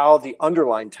matter how the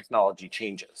underlying technology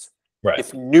changes. Right.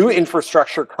 If new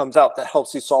infrastructure comes out that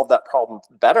helps you solve that problem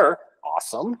better,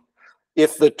 awesome.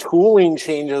 If the tooling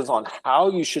changes on how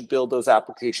you should build those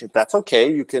applications, that's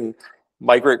okay. You can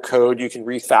migrate code, you can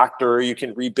refactor, you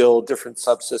can rebuild different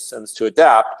subsystems to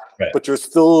adapt, but you're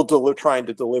still trying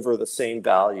to deliver the same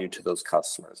value to those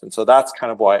customers. And so that's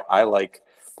kind of why I like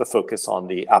the focus on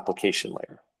the application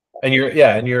layer. And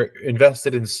you're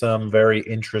invested in some very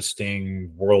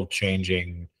interesting,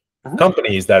 world-changing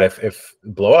companies that if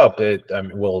blow up,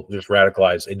 will just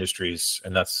radicalize industries,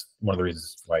 and that's one of the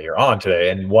reasons why you're on today.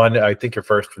 And one, I think your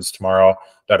first was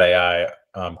Tomorrow.ai.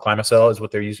 Climacell is what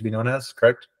they used to be known as,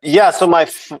 correct? Yeah. So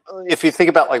if you think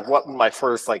about like what my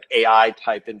first like AI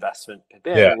type investment had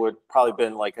been, would probably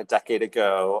been like a decade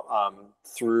ago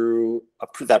through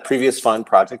that previous fund,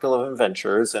 Project 11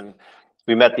 Ventures, and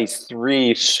we met these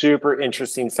 3 super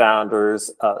interesting founders,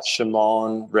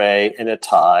 Shimon, Ray, and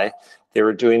Itai. They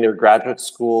were doing their graduate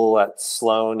school at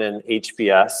Sloan and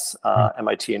HBS,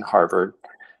 MIT and Harvard.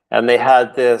 And they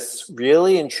had this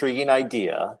really intriguing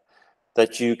idea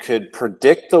that you could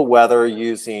predict the weather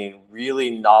using really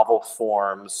novel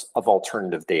forms of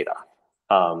alternative data.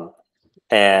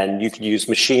 And you could use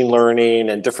machine learning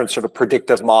and different sort of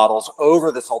predictive models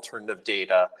over this alternative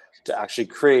data to actually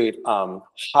create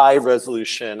high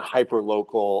resolution,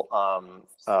 hyper-local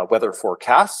weather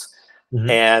forecasts.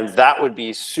 And that would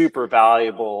be super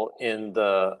valuable in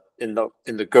the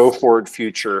go forward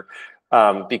future,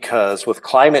 because with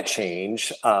climate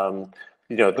change,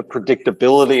 the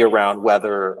predictability around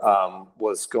weather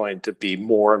was going to be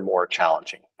more and more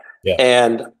challenging. Yeah.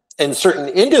 And in certain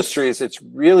industries, it's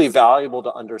really valuable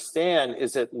to understand,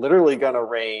 is it literally going to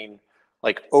rain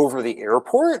like over the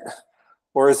airport?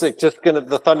 Or is it just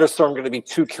the thunderstorm going to be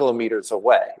 2 kilometers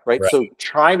away, right? So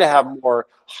trying to have more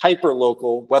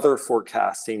hyper-local weather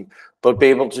forecasting, but be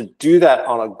able to do that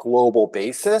on a global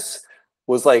basis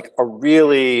was like a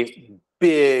really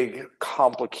big,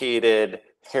 complicated,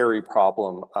 hairy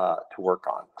problem to work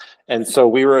on. And so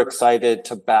we were excited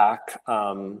to back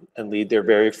and lead their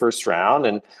very first round.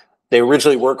 And they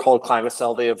originally were called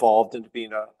Climacell. They evolved into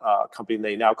being a company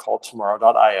they now call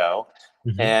Tomorrow.io.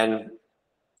 And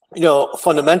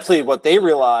fundamentally what they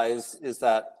realized is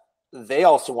that they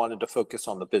also wanted to focus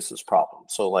on the business problem.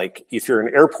 So like if you're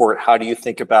an airport, how do you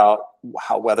think about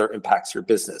how weather impacts your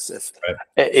business?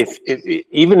 If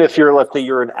even if you're, let's say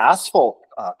you're an asphalt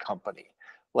company,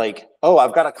 like, oh,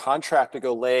 I've got a contract to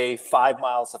go lay 5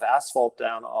 miles of asphalt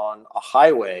down on a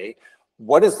highway.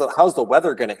 How's the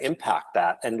weather going to impact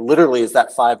that? And literally, is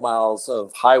that 5 miles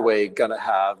of highway going to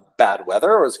have bad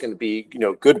weather, or is it going to be,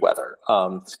 good weather?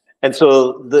 And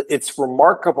so it's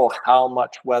remarkable how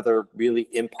much weather really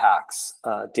impacts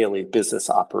daily business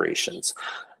operations.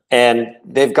 And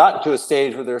they've gotten to a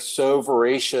stage where they're so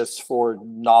voracious for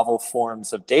novel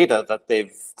forms of data that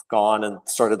they've gone and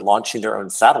started launching their own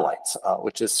satellites,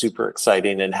 which is super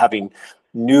exciting, and having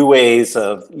new ways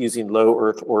of using low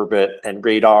Earth orbit and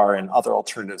radar and other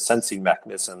alternative sensing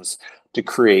mechanisms to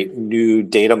create new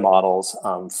data models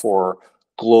for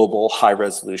global high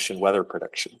resolution weather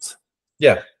predictions.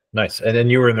 Yeah. Nice. And then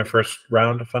you were in the first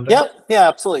round of funding? Yeah,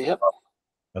 absolutely. Yep.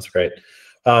 That's great.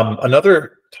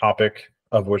 Another topic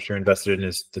of which you're invested in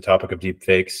is the topic of deep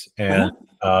fakes. And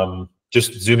Mhm.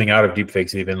 just zooming out of deep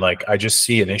fakes, even like I just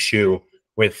see an issue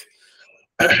with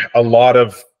a lot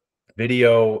of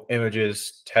video,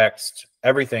 images, text,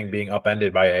 everything being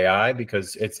upended by AI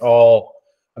because it's all,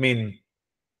 I mean,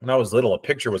 when I was little, a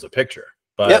picture was a picture.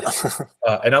 Yep.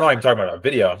 But and I'm not even talking about a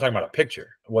video, I'm talking about a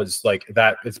picture. Was like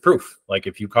that, it's proof. Like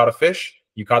if you caught a fish,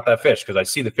 you caught that fish because I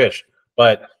see the fish.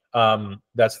 But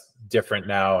that's different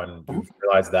now, and Mhm. you've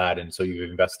realized that, and so you've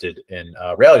invested in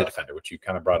Reality Defender, which you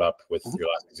kind of brought up with Mhm. your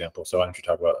last example. So why don't you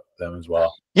talk about them as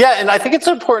well? Yeah, and I think it's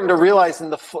important to realize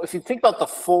if you think about the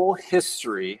full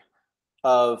history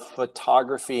of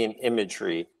photography and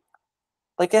imagery,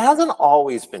 like it hasn't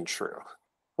always been true.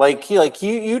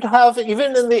 You'd have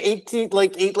even in the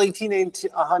late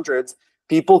 1800s,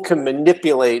 people can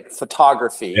manipulate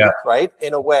photography, Yeah, right,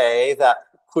 in a way that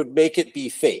could make it be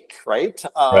fake, right?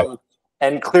 right.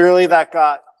 And clearly that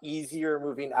got easier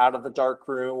moving out of the dark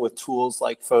room with tools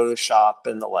like Photoshop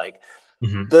and the like.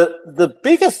 Hmm. The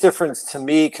biggest difference to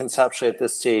me conceptually at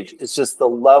this stage is just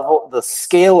the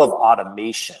scale of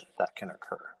automation that can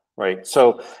occur, right?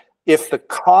 So if the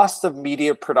cost of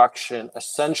media production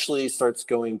essentially starts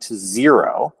going to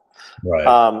zero,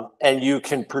 Right. and you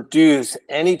can produce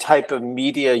any type of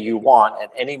media you want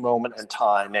at any moment in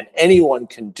time, and anyone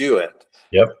can do it,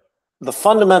 Yep. the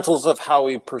fundamentals of how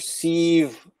we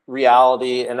perceive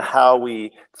reality and how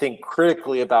we think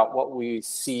critically about what we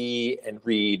see and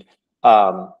read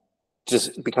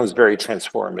just becomes very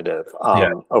transformative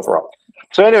Yeah. overall.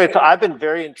 So anyway, so I've been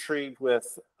very intrigued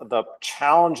with the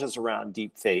challenges around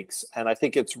deep fakes, and I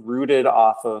think it's rooted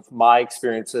off of my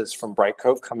experiences from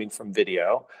Brightcove coming from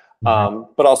video, Hmm.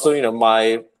 but also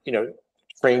my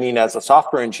training as a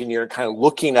software engineer, kind of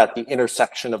looking at the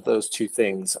intersection of those two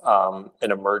things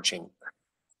and emerging.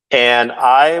 And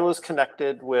I was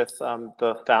connected with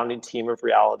the founding team of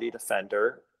Reality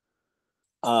Defender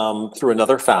through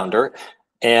another founder.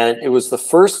 And it was the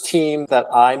first team that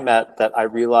I met that I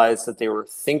realized that they were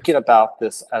thinking about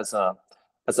this as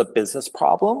a business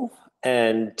problem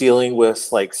and dealing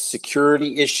with like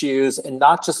security issues and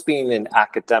not just being an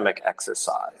academic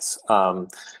exercise.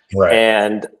 Right.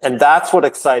 And that's what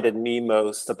excited me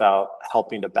most about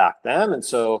helping to back them. And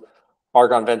so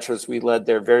Argon Ventures, we led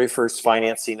their very first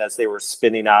financing as they were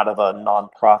spinning out of a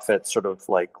nonprofit sort of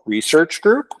like research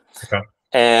group. Okay.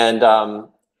 And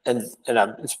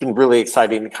it's been really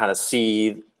exciting to kind of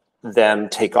see them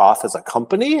take off as a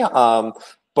company.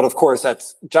 But of course,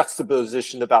 that's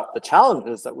juxtaposition about the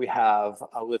challenges that we have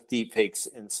with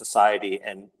deepfakes in society,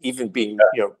 and even being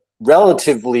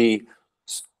relatively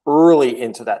early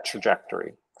into that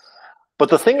trajectory. But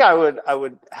the thing I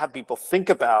would have people think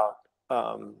about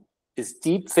is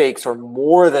deepfakes are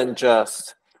more than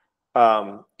just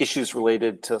issues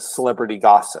related to celebrity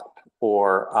gossip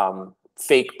or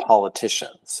fake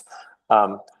politicians.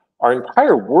 Our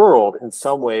entire world, in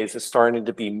some ways, is starting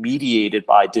to be mediated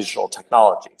by digital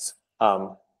technologies.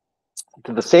 To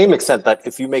the same extent that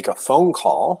if you make a phone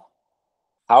call,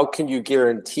 how can you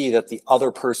guarantee that the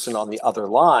other person on the other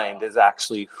line is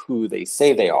actually who they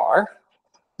say they are,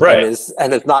 and Right. is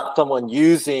not someone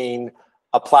using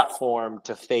a platform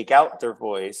to fake out their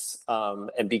voice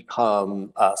and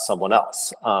become someone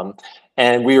else?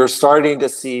 And we were starting to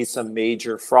see some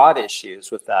major fraud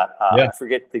issues with that. Yeah. I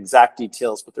forget the exact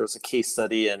details, but there was a case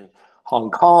study in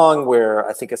Hong Kong where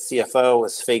I think a CFO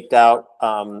was faked out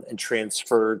and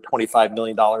transferred $25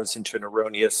 million into an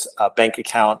erroneous bank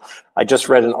account. I just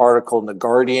read an article in The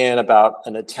Guardian about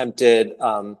an attempted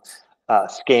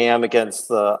scam against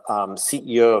the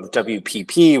CEO of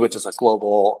WPP, which is a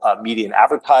global media and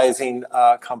advertising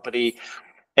company.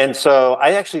 And so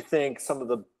I actually think some of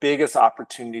the biggest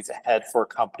opportunities ahead for a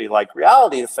company like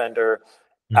Reality Defender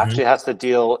Hmm. actually has to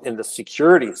deal in the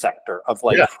security sector of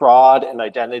like Yeah. fraud and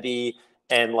identity,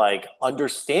 and like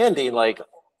understanding like,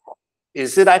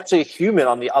 is it actually a human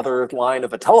on the other line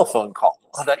of a telephone call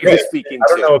that you're Right. speaking I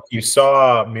don't to? know if you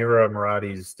saw Mira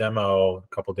Murati's demo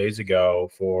a couple days ago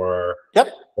for Yep.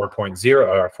 4.0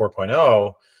 or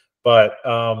 4.0, but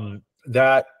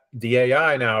that the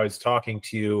AI now is talking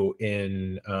to you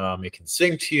in it can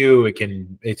sing to you, it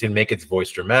can make its voice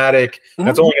dramatic.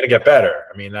 That's Mhm. only going to get better.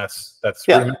 I mean, that's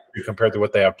Yeah. rudimentary compared to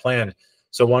what they have planned.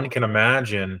 So one can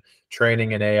imagine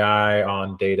training an AI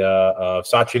on data of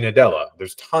Satya Nadella.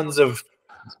 There's tons of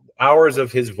hours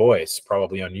of his voice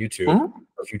probably on YouTube. Mhm.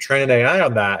 If you train an AI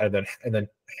on that and then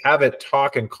have it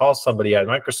talk and call somebody at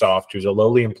Microsoft who's a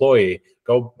lowly employee,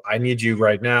 go, I need you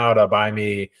right now to buy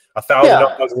me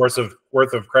 $1,000 Yeah.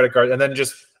 worth of credit card, and then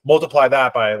just multiply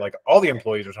that by like all the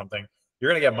employees or something.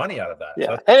 you're going to get money out of that.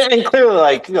 Yeah, So and clearly,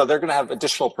 like, you know, they're going to have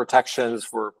additional protections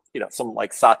for, you know, someone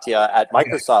like Satya at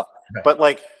Microsoft. Right. But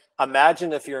like,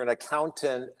 imagine if you're an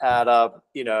accountant at a,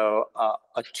 you know,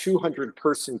 a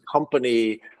 200-person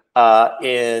company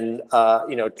in,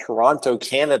 you know, Toronto,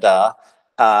 Canada,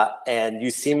 and you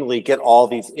seemingly get all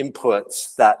these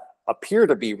inputs that appear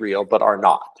to be real but are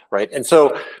not, right? And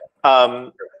so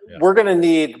we're going to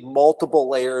need multiple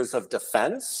layers of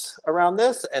defense around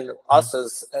this, and us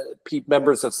as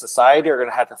members of society are going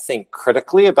to have to think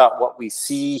critically about what we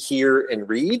see, hear, and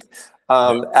read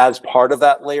as part of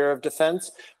that layer of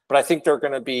defense. But I think there are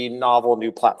going to be novel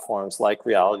new platforms like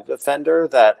Reality Defender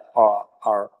that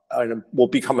will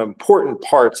become important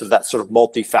parts of that sort of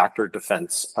multi-factor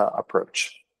defense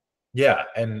approach. Yeah,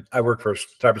 and I work for a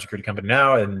cybersecurity company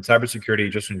now, and cybersecurity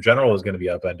just in general is going to be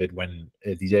upended when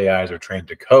these AIs are trained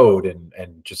to code,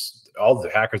 and just all the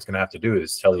hacker's going to have to do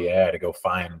is tell the AI to go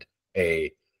find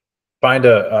a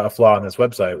flaw on this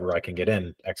website where I can get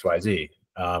in XYZ.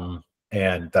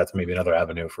 And that's maybe another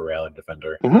avenue for Reality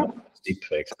Defender, deep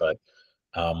fakes. But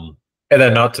and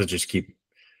then not to just keep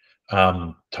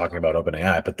talking about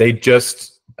OpenAI, but they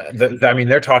just, I mean,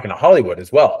 they're talking to Hollywood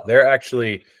as well. They're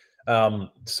actually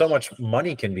so much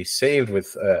money can be saved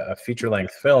with a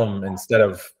feature-length film instead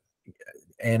of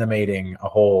animating a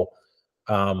whole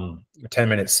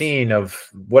 10-minute scene of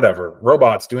whatever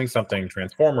robots doing something,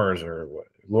 Transformers or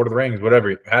Lord of the Rings,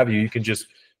 whatever have you. You can just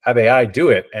have AI do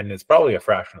it, and it's probably a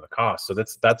fraction of the cost. So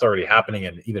that's already happening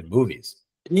in even movies.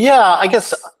 Yeah, I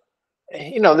guess,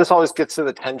 you know, this always gets to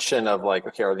the tension of like,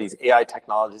 okay, are these AI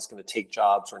technologies going to take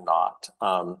jobs or not?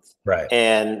 Right.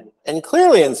 And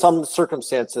clearly, in some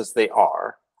circumstances, they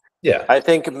are. Yeah. I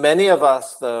think many of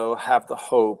us, though, have the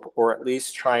hope, or at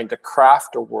least trying to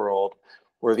craft a world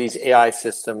where these AI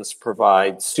systems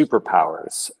provide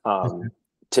superpowers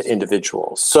to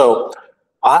individuals. So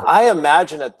I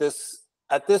imagine at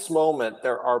this moment,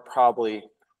 there are probably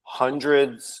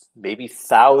hundreds, maybe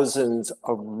thousands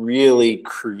of really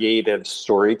creative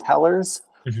storytellers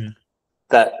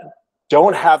that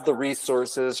don't have the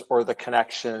resources or the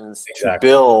connections to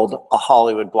build a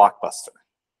Hollywood blockbuster.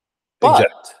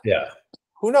 But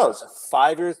who knows?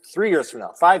 5 years, 3 years from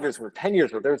now, 5 years from now, 10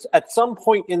 years from now, there's at some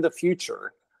point in the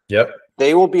future,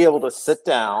 they will be able to sit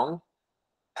down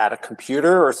at a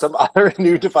computer or some other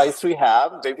new device we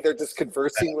have. Maybe they're just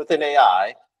conversing with an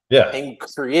AI. And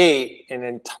create an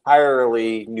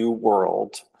entirely new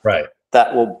world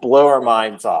that will blow our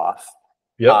minds off,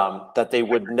 that they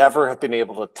would never have been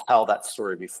able to tell that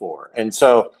story before. And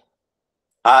so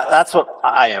that's what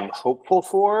I am hopeful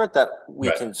for, that we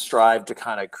can strive to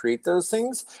kind of create those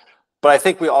things. But I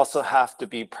think we also have to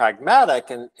be pragmatic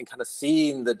and kind of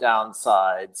seeing the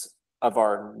downsides of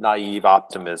our naive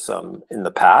optimism in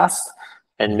the past,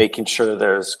 and making sure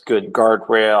there's good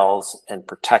guardrails and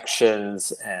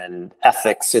protections and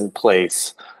ethics in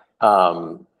place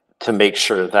to make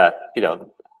sure that, you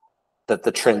know, that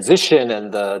the transition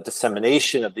and the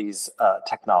dissemination of these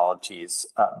technologies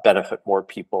benefit more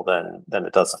people than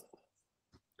it doesn't.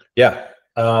 Yeah,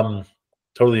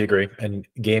 totally agree. And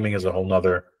gaming is a whole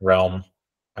nother realm.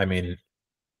 I mean,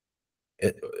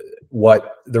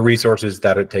 what the resources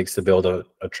that it takes to build a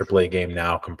AAA game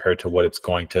now compared to what it's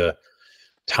going to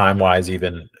time-wise,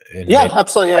 even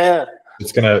absolutely.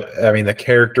 It's gonna, I mean, the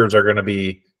characters are gonna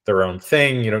be their own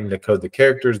thing. You don't need to code the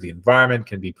characters. The environment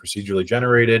can be procedurally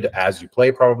generated as you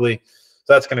play, probably.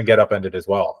 So that's gonna get upended as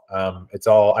well. It's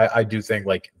all, I do think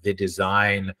like the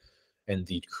design and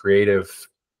the creative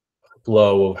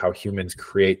flow of how humans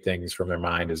create things from their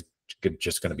mind is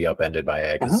just gonna be upended by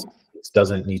AI, because it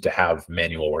doesn't need to have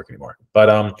manual work anymore.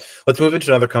 But let's move into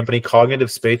another company.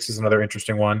 Cognitive Space is another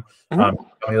interesting one. Tell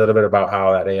me a little bit about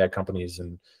how that AI company is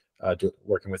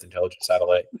working with intelligent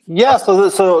satellite. Yeah,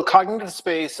 so Cognitive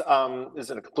Space is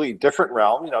in a completely different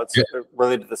realm. You know, it's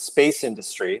related to the space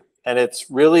industry, and it's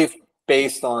really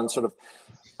based on sort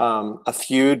of a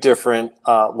few different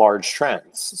large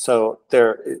trends. So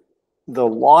the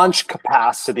launch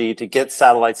capacity to get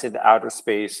satellites into outer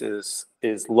space is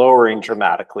lowering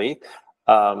dramatically.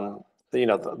 You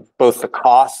know, both the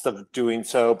cost of doing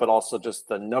so, but also just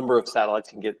the number of satellites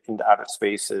you can get into outer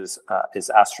space is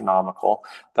astronomical.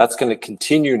 That's going to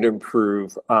continue to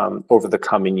improve over the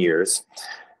coming years.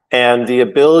 And the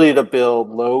ability to build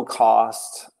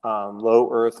low-cost,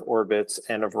 low-Earth orbits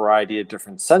and a variety of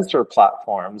different sensor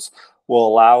platforms will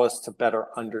allow us to better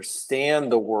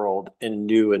understand the world in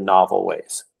new and novel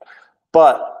ways.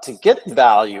 But to get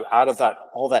value out of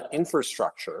all that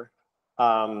infrastructure,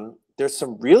 there's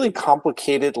some really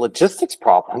complicated logistics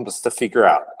problems to figure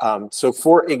out. So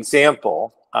for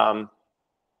example,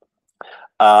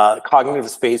 Cognitive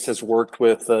Space has worked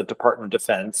with the Department of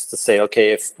Defense to say,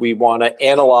 okay, if we want to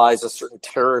analyze a certain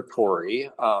territory,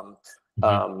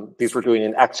 because we're doing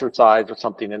an exercise or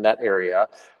something in that area,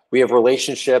 we have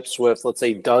relationships with, let's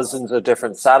say, dozens of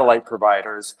different satellite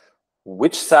providers.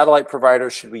 Which satellite provider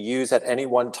should we use at any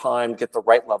one time to get the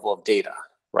right level of data,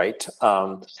 right?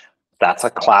 That's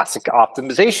a classic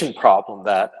optimization problem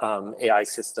that AI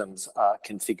systems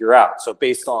can figure out. So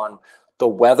based on the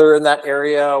weather in that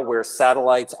area, where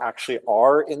satellites actually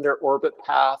are in their orbit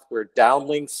path, where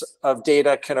downlinks of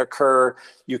data can occur,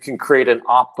 you can create an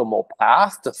optimal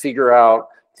path to figure out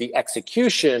the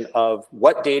execution of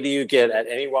what data you get at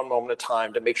any one moment of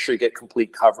time to make sure you get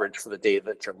complete coverage for the data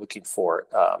that you're looking for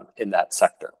in that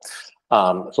sector.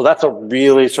 So that's a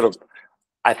really sort of,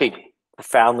 I think,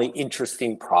 profoundly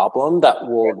interesting problem that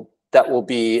will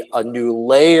be a new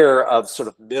layer of sort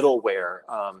of middleware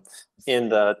in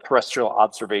the terrestrial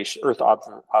observation, Earth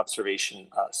observation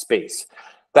space.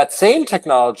 That same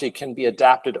technology can be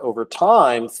adapted over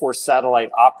time for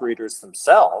satellite operators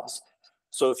themselves.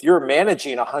 So if you're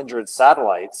managing 100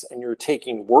 satellites and you're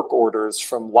taking work orders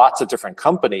from lots of different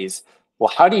companies,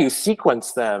 well, how do you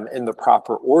sequence them in the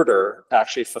proper order to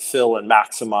actually fulfill and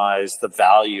maximize the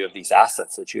value of these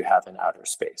assets that you have in outer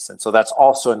space? And so that's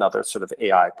also another sort of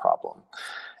AI problem.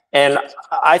 And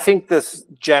I think this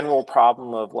general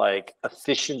problem of like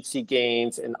efficiency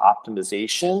gains and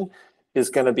optimization is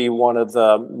going to be one of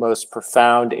the most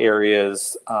profound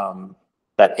areas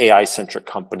that AI-centric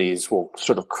companies will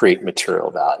sort of create material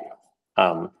value.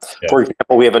 For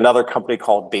example, we have another company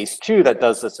called Base2 that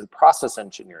does this in process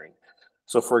engineering.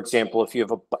 So, for example, if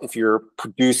you're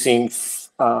producing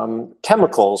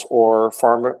chemicals or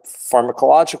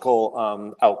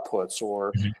pharmacological outputs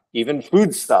or even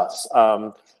foodstuffs,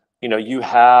 you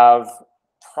have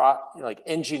like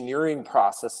engineering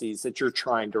processes that you're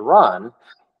trying to run.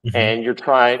 And you're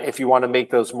trying, if you want to make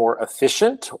those more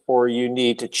efficient, or you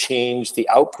need to change the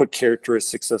output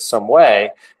characteristics of some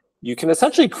way, you can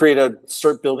essentially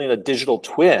start building a digital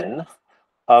twin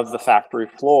of the factory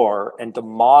floor and to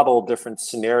model different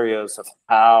scenarios of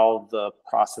how the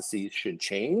processes should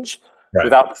change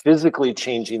without physically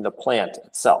changing the plant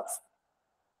itself.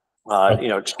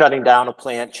 Shutting down a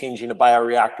plant, changing a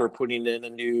bioreactor, putting in a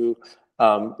new,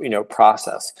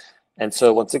 process. And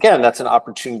so once again, that's an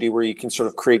opportunity where you can sort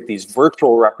of create these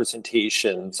virtual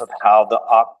representations of how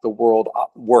the world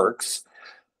works,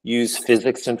 use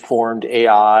physics-informed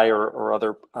AI or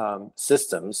other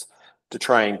systems to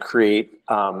try and create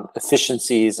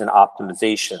efficiencies and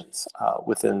optimizations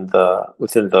within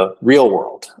the real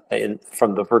world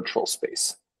from the virtual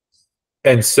space.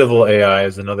 And civil AI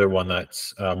is another one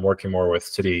that's working more with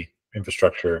city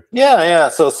infrastructure. Yeah.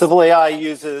 So civil AI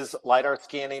uses LiDAR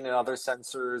scanning and other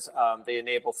sensors. They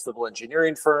enable civil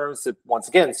engineering firms to, once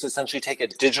again, essentially take a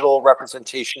digital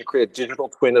representation, create a digital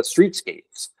twin of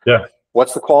streetscapes. Yeah.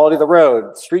 What's the quality of the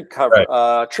road, street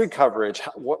cover, tree coverage,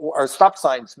 what are stop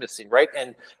signs missing, right?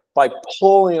 And by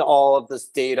pulling all of this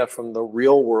data from the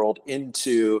real world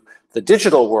into the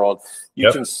digital world, you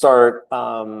can start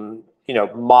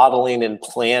modeling and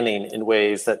planning in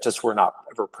ways that just were not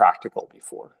ever practical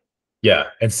before. Yeah,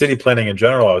 and city planning in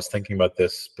general, I was thinking about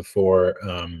this before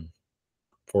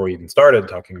we even started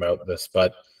talking about this,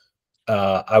 but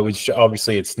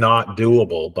obviously it's not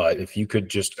doable, but if you could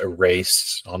just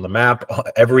erase on the map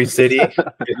every city,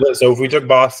 so if we took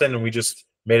Boston and we just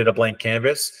made it a blank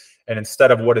canvas, and instead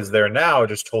of what is there now,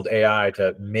 just told AI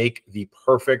to make the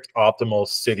perfect optimal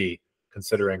city,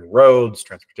 considering roads,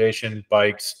 transportation,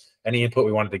 bikes, any input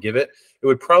we wanted to give it, it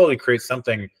would probably create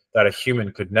something that a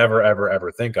human could never,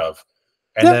 ever think of.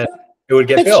 And then it would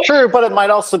get built. It's true, but it might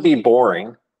also be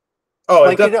boring. Oh,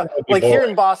 like here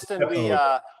in Boston, we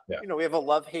have a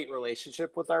love-hate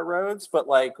relationship with our roads, but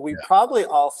like we probably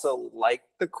also like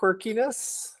the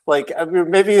quirkiness. Like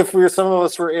maybe if some of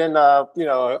us were in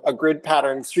a grid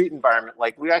pattern street environment,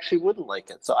 like we actually wouldn't like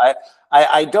it. So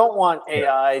I don't want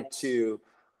AI to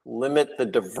limit the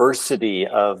diversity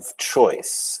of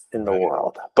choice in the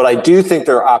world, but I do think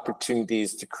there are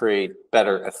opportunities to create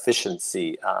better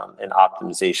efficiency and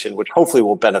optimization, which hopefully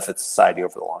will benefit society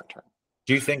over the long term.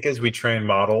 Do you think as we train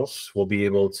models, we'll be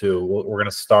able to, we're going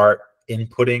to start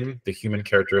inputting the human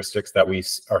characteristics that we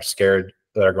are scared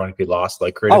that are going to be lost,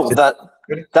 like creativity?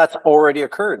 That's already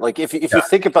occurred. Like if you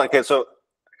think about it, so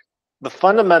the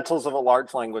fundamentals of a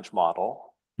large language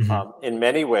model in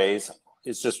many ways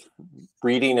is just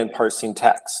reading and parsing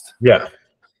text. Yeah.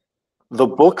 The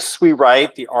books we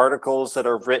write, the articles that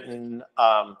are written,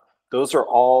 those are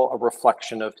all a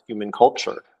reflection of human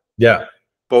culture. Yeah.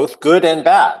 Both good and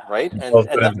bad, right? And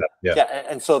bad.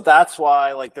 and so that's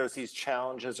why like there's these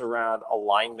challenges around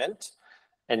alignment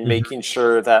and making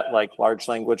sure that like large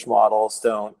language models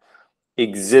don't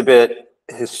exhibit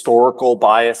historical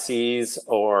biases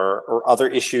or other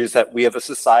issues that we as a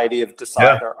society have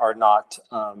decided are not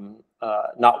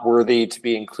not worthy to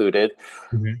be included.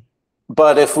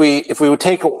 But if we would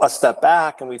take a step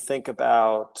back and we think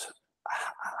about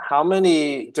how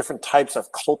many different types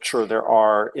of culture there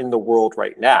are in the world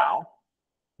right now,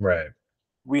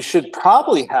 we should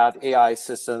probably have AI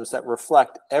systems that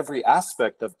reflect every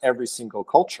aspect of every single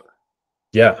culture.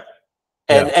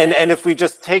 And if we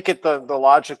just take it the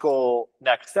logical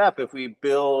next step, if we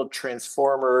build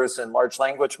transformers and large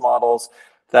language models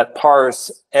that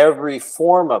parse every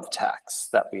form of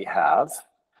text that we have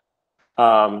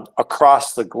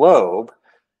across the globe,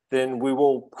 then we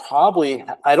will probably,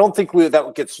 I don't think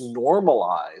that gets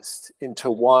normalized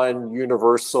into one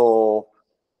universal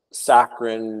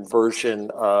saccharine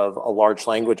version of a large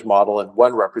language model and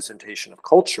one representation of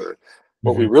culture.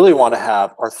 What we really want to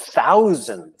have are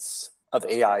thousands of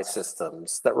AI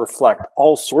systems that reflect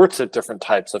all sorts of different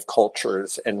types of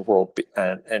cultures and world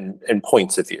and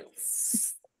points of view.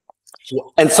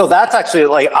 And so that's actually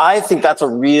like, I think that's a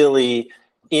really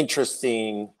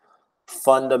interesting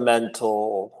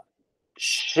fundamental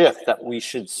shift that we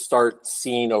should start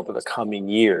seeing over the coming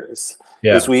years.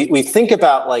 Is we think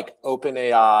about like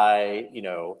OpenAI, you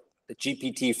know, the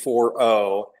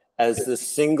GPT-4o as the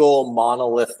single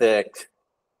monolithic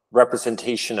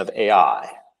representation of AI.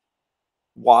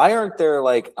 Why aren't there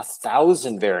like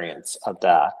 1,000 variants of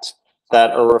that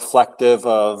are reflective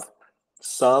of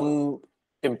some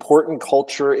important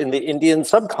culture in the Indian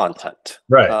subcontinent?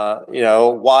 You know,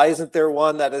 why isn't there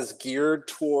one that is geared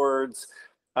towards,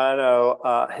 I don't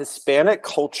know, Hispanic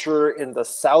culture in the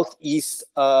southeast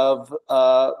of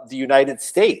the United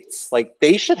States? Like,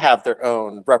 they should have their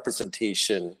own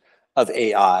representation of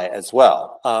AI as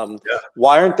well.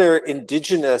 Why aren't there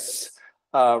indigenous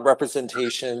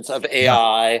representations of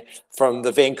AI from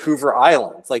the Vancouver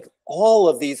Islands? Like, all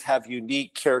of these have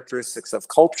unique characteristics of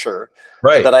culture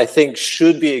that I think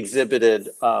should be exhibited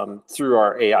through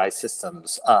our AI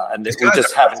systems, and that we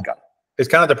just haven't got. It's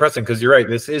kind of depressing because you're right.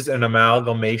 This is an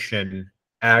amalgamation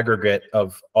aggregate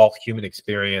of all human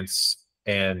experience,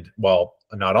 and well,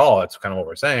 not all. That's kind of what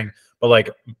we're saying, but like,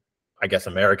 I guess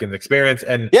American experience.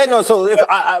 And so if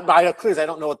I clearly, I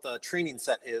don't know what the training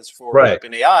set is for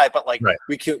OpenAI, but like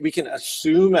we can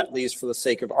assume, at least for the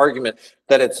sake of argument,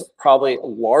 that it's probably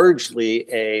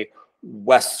largely a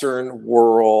Western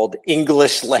world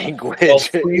English language. Well,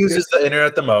 who uses the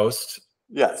internet the most?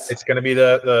 It's going to be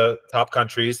the top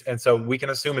countries, and so we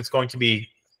can assume it's going to be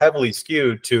heavily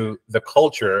skewed to the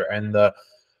culture and the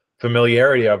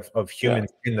familiarity of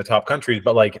humans in the top countries.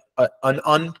 But like an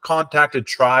uncontacted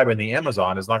tribe in the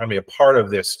Amazon is not going to be a part of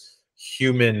this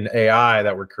human AI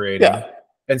that we're creating.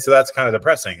 And so that's kind of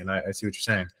depressing. And I see what you're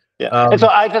saying. And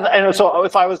so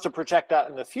if I was to project that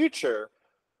in the future,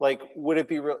 like, would it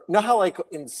be real? You know how like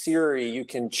in Siri you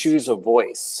can choose a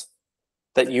voice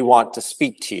that you want to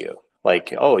speak to you?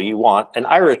 Like, oh, you want an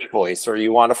Irish voice, or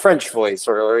you want a French voice,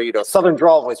 or you know, Southern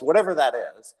drawl voice, whatever that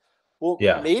is. Well,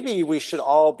 maybe we should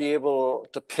all be able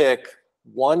to pick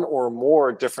one or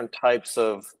more different types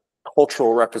of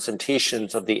cultural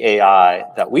representations of the AI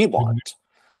that we want.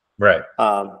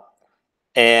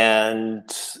 And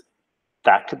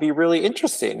that could be really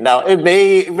interesting. Now, it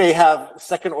may have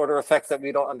second order effects that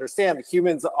we don't understand.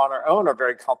 Humans on our own are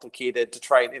very complicated to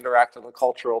try and interact from a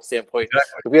cultural standpoint.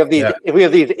 If we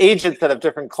have these agents that have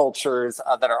different cultures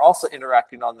that are also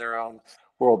interacting on their own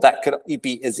world, that could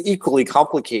be as equally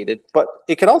complicated, but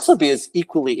it could also be as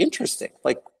equally interesting.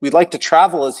 Like, we like to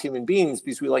travel as human beings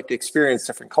because we like to experience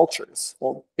different cultures.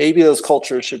 Well, maybe those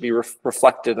cultures should be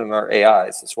reflected in our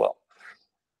AIs as well.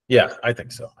 Yeah, I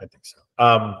think so.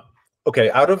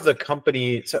 Okay, out of the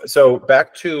company, so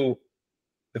back to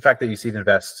the fact that you seed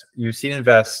invest,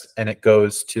 and it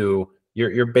goes to,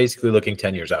 you're basically looking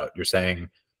 10 years out. You're saying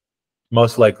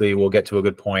most likely we'll get to a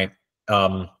good point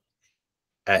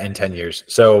in 10 years.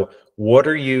 So what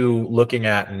are you looking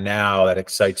at now that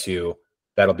excites you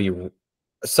that'll be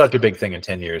such a big thing in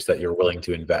 10 years that you're willing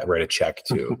to write a check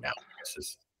to now?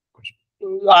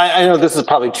 I know this is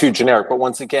probably too generic, but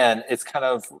once again, it's kind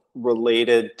of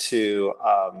related to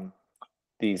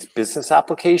these business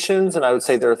applications. And I would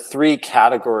say there are three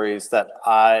categories that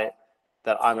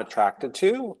I'm attracted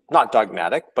to, not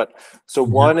dogmatic, but so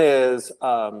one is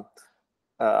how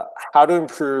to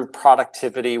improve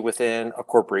productivity within a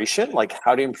corporation, like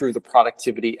how to improve the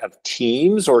productivity of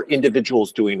teams or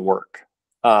individuals doing work.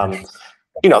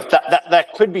 You know,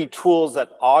 that could be tools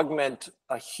that augment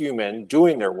a human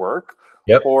doing their work,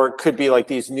 or it could be like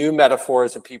these new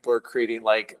metaphors that people are creating,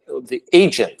 like the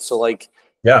agent. So like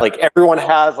Yeah. Like everyone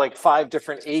has like 5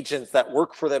 different agents that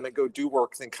work for them and go do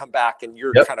work, then come back, and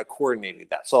you're kind of coordinating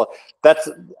that. So that's,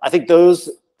 I think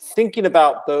thinking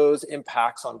about those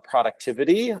impacts on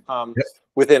productivity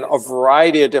within a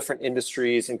variety of different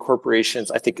industries and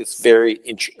corporations, I think is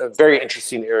a very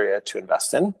interesting area to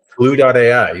invest in.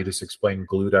 Glue.ai, you just explained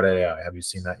Glue.ai. Have you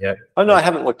seen that yet? Oh, no, I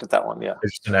haven't looked at that one yet. They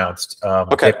just announced.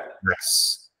 Okay.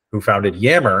 Who founded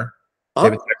Yammer,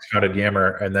 David Sachs founded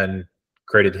Yammer, and then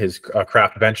created his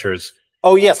Craft Ventures.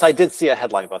 Oh, yes, I did see a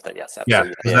headline about that. Yes,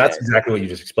 absolutely. Yeah, that's exactly what you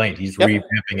just explained. He's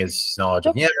revamping his knowledge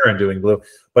of Yammer and doing Glue.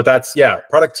 But that's,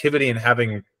 productivity and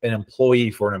having an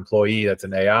employee for an employee that's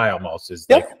an AI almost is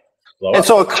like blow up.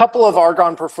 So a couple of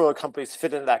Argon portfolio companies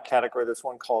fit in that category. There's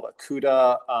one called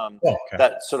Akuta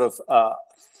that sort of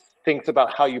thinks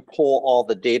about how you pull all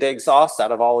the data exhaust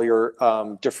out of all your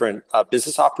different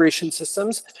business operation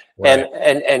systems,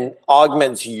 and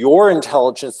augments your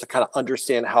intelligence to kind of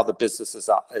understand how the business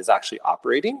is actually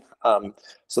operating.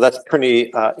 So that's a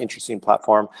pretty interesting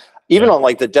platform. Even on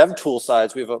like the dev tool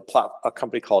sides, we have a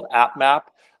company called AppMap.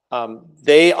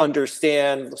 They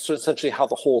understand essentially how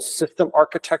the whole system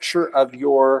architecture of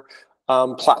your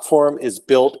platform is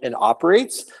built and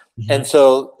operates. And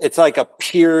so it's like a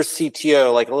peer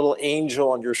CTO, like a little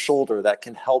angel on your shoulder that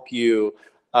can help you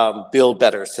build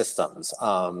better systems.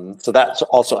 So that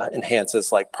also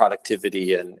enhances like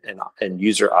productivity and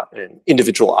user and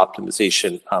individual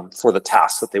optimization for the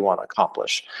tasks that they want to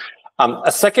accomplish.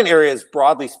 A second area is,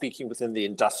 broadly speaking, within the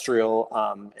industrial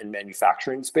and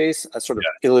manufacturing space. I sort of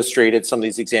illustrated some of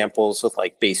these examples with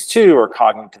like base 2 or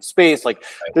cognitive space. Like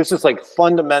there's just like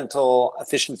fundamental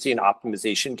efficiency and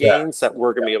optimization gains that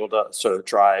we're going to be able to sort of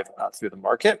drive through the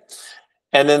market.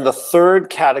 And then the third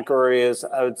category is,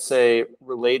 I would say,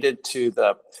 related to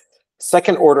the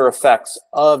second order effects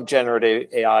of generative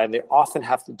AI, and they often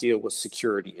have to deal with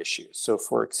security issues. So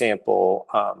for example,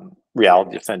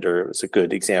 Reality Defender is a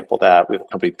good example of that. We have a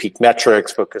company, Peak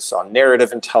Metrics, focused on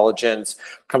narrative intelligence,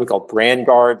 a company called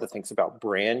BrandGuard that thinks about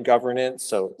brand governance.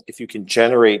 So if you can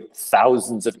generate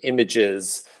thousands of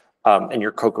images in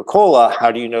your Coca-Cola,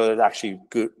 how do you know that actually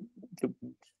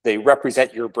they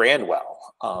represent your brand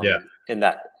well in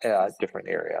that different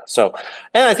area? So,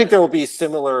 and I think there will be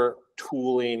similar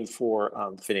tooling for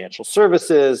financial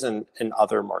services and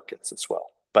other markets as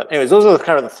well. But anyways, those are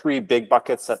kind of the 3 big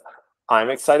buckets that I'm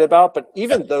excited about. But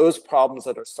even those problems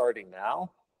that are starting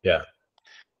now,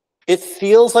 it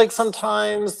feels like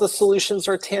sometimes the solutions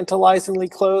are tantalizingly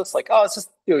close. Like, oh, it's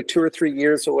just 2 or 3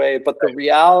 years away. But the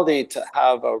reality to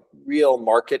have a real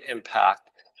market impact,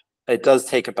 it does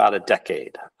take about a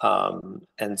decade.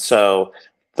 And so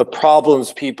the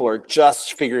problems people are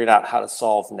just figuring out how to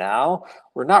solve now,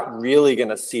 we're not really going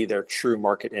to see their true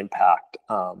market impact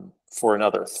for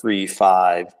another 3,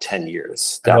 5, 10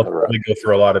 years down the road. They go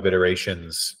through a lot of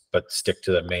iterations, but stick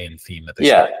to the main theme that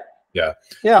they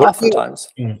oftentimes.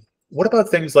 What about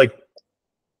things like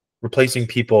replacing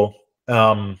people,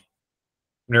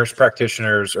 nurse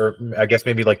practitioners, or I guess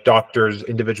maybe like doctors,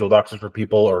 individual doctors for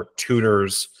people, or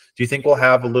tutors? Do you think we'll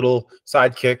have a little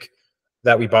sidekick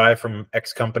that we buy from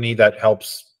X company that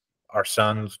helps our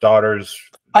sons, daughters?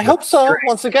 I hope so.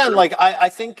 Once again, like I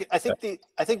think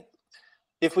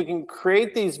if we can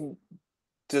create these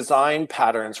design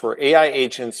patterns where AI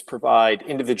agents provide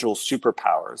individual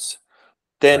superpowers,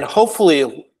 then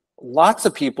hopefully lots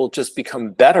of people just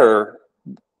become better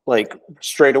like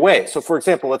straight away. So for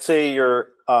example, let's say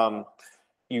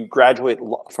you graduate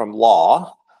from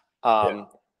law.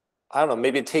 I don't know,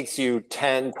 maybe it takes you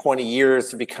 10, 20 years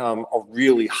to become a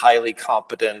really highly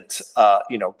competent,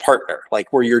 partner,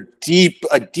 like where you're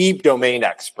a deep domain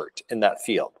expert in that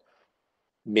field.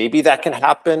 Maybe that can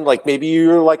happen. Like maybe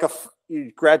you're like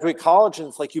you graduate college and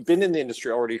it's like you've been in the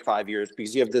industry already 5 years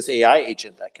because you have this AI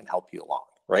agent that can help you along,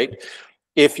 right?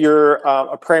 If you're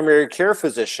a primary care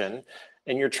physician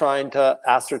and you're trying to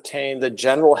ascertain the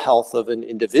general health of an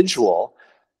individual,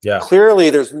 clearly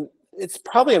it's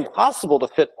probably impossible to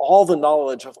fit all the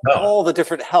knowledge of all the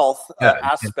different health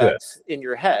aspects in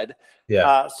your head.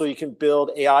 So you can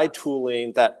build AI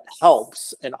tooling that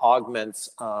helps and augments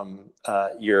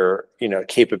your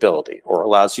capability, or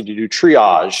allows you to do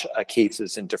triage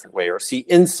cases in different way, or see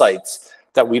insights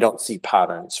that we don't see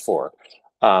patterns for.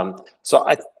 So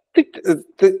I think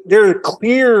there are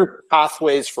clear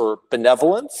pathways for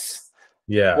benevolence.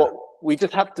 We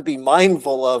just have to be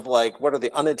mindful of like what are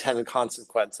the unintended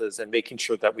consequences, and making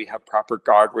sure that we have proper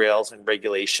guardrails and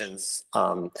regulations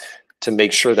to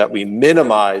make sure that we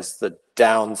minimize the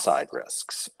downside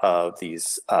risks of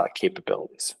these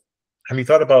capabilities. Have you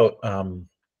thought about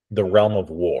the realm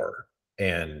of war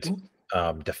and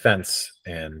defense,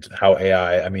 and how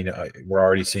AI, I mean, we're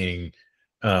already seeing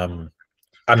I'm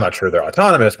not sure they're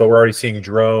autonomous, but we're already seeing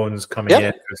drones coming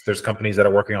Yep. in. There's companies that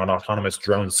are working on autonomous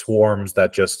drone swarms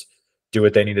that just do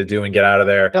what they need to do and get out of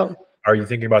there. Yep. Are you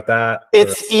thinking about that?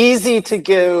 It's easy to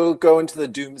go into the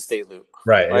doomsday loop,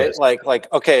 Right. It right? is.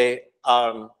 Like okay,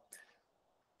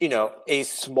 you know, a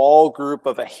small group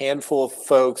of a handful of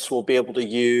folks will be able to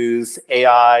use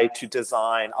AI to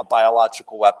design a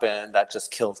biological weapon that just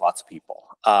kills lots of people.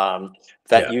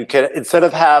 That you can, instead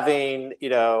of having, you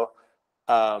know,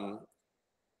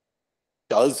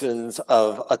 dozens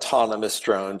of autonomous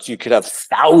drones, you could have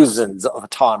thousands of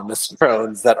autonomous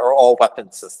drones that are all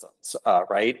weapon systems,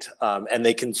 right? And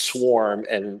they can swarm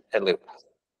and loop.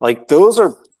 Like those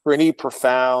are pretty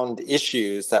profound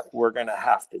issues that we're going to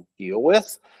have to deal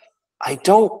with. I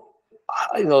don't,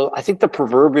 you know, I think the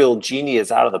proverbial genie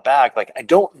is out of the bag. Like, I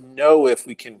don't know if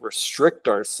we can restrict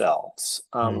ourselves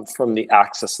from the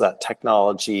access to that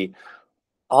technology,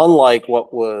 unlike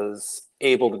what was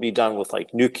able to be done with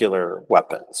like nuclear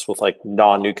weapons, with like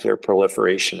non-nuclear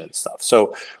proliferation and stuff.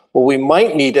 So what we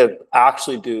might need to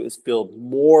actually do is build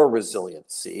more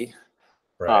resiliency,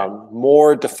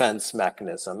 more defense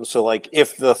mechanisms. So like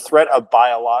if the threat of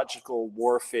biological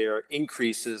warfare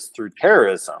increases through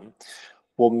terrorism,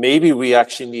 well, maybe we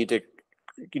actually need to,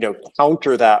 you know,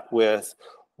 counter that with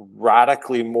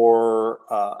radically more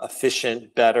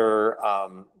efficient, better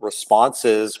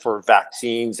responses for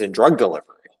vaccines and drug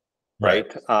delivery,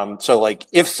 right? So like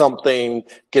if something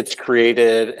gets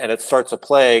created and it starts a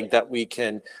plague, that we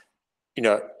can, you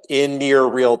know, in near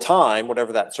real time,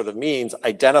 whatever that sort of means,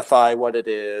 identify what it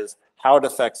is, how it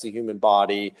affects the human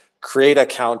body, create a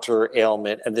counter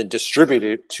ailment, and then distribute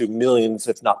it to millions,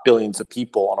 if not billions of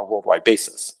people on a worldwide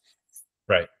basis.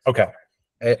 Right. Okay.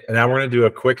 And now we're going to do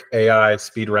a quick AI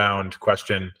speed round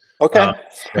question. Okay.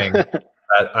 Thing that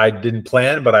I didn't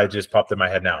plan, but I just popped in my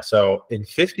head now. So in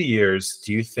 50 years,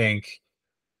 do you think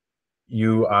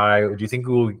we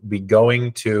will be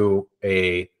going to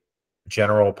a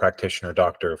general practitioner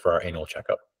doctor for our annual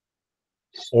checkup,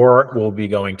 or we'll be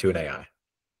going to an AI?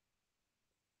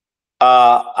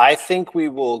 I think we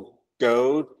will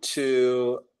go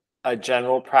to a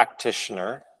general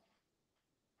practitioner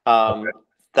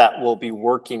that will be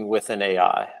working with an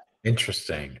AI.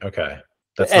 Interesting. Okay.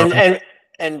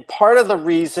 And part of the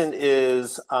reason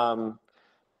is I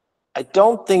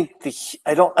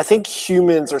think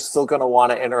humans are still going to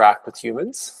want to interact with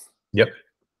humans. Yep.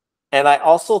 And I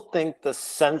also think the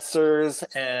sensors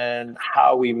and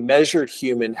how we measure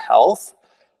human health,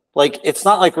 like it's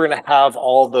not like we're going to have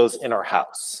all of those in our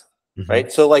house, right?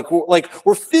 So like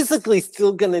we're physically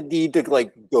still going to need to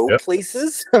like go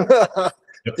places to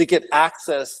get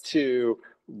access to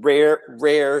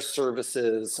rare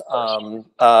services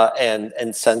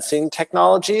and sensing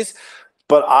technologies.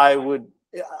 But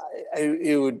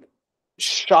it would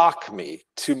shock me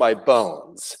to my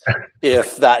bones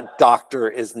if that doctor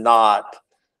is not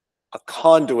a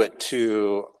conduit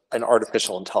to an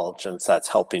artificial intelligence that's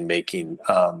helping making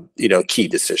you know, key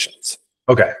decisions.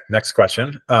 Okay, next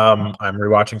question. I'm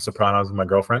rewatching Sopranos with my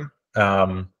girlfriend.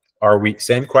 Are we,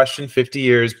 same question, 50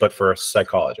 years, but for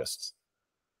psychologists?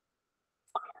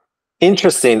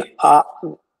 Interesting. I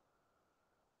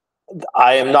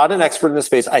am not an expert in this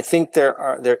space. I think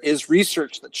there is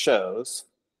research that shows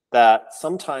that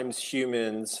sometimes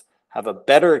humans have a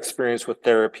better experience with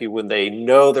therapy when they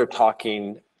know they're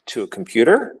talking to a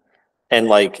computer and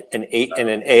like an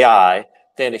AI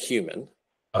than a human.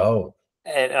 Oh.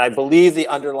 And I believe the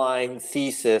underlying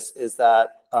thesis is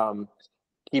that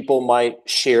people might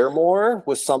share more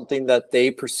with something that they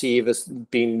perceive as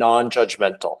being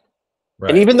non-judgmental.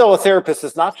 And even though a therapist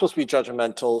is not supposed to be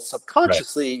judgmental,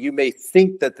 subconsciously you may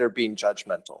think that they're being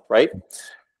judgmental, right?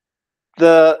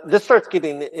 This starts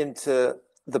getting into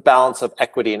the balance of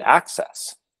equity and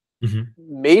access.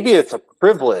 Maybe it's a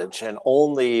privilege and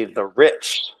only the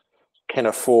rich can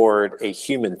afford a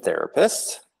human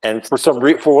therapist. And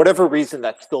for whatever reason,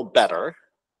 that's still better.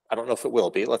 I don't know if it will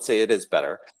be. Let's say it is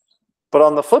better. But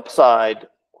on the flip side,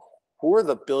 who are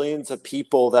the billions of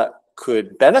people that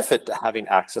could benefit to having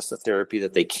access to therapy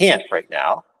that they can't right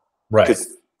now?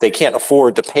 Because they can't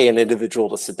afford to pay an individual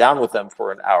to sit down with them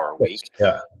for an hour a week.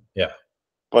 Yeah.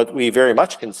 But we very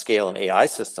much can scale an AI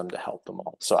system to help them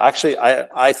all. So actually,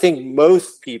 I think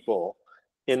most people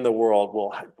in the world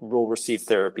will receive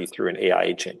therapy through an AI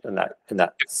agent in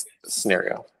that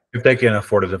scenario. If they can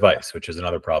afford a device, which is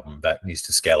another problem that needs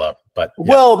to scale up. But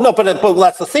well, no, but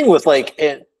that's the thing with like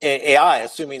AI,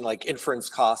 assuming like inference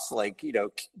costs like, you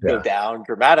know, go down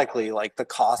dramatically, like the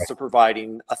cost of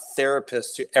providing a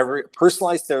therapist to every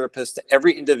personalized therapist to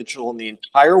every individual in the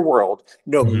entire world,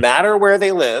 no matter where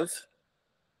they live,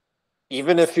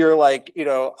 even if you're like,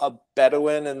 a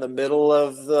Bedouin in the middle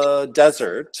of the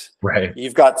desert, Right.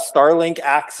 you've got Starlink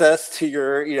access to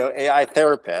your, AI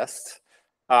therapist.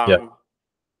 Yeah.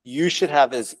 You should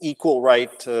have as equal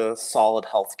right to solid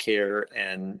health care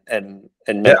and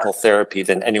mental therapy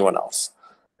than anyone else.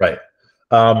 Right.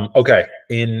 Okay.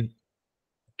 In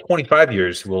 25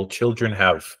 years, will children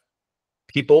have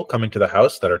people coming to the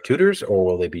house that are tutors, or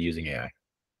will they be using AI?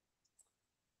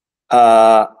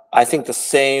 I think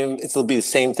it'll be the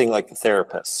same thing like the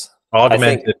therapists.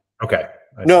 Augmented. Okay.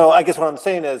 No, I guess what I'm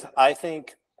saying is I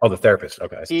think the therapist.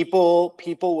 Okay.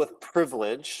 people with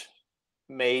privilege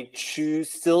may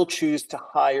still choose to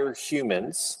hire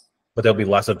humans. But there'll be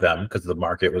less of them because the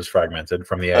market was fragmented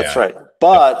from the AI. That's right.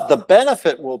 But the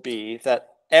benefit will be that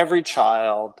every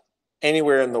child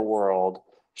anywhere in the world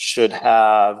should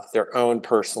have their own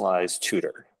personalized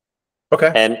tutor.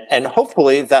 Okay. And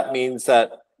hopefully that means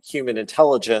that human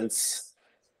intelligence,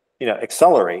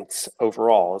 accelerates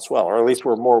overall as well, or at least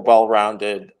we're more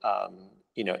well-rounded,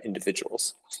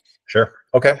 individuals. Sure.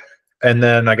 Okay. And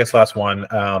then I guess last one,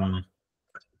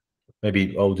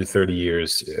 maybe we'll do 30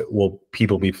 years. Will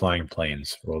people be flying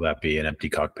planes? Will that be an empty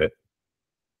cockpit?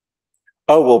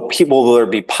 Oh, will there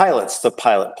be pilots to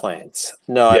pilot planes?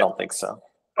 No, I don't think so.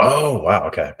 Oh, wow.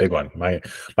 Okay. Big one. My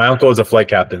uncle is a flight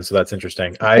captain, so that's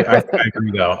interesting. I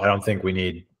agree though. I don't think we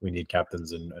need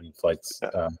captains and flights,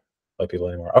 flight people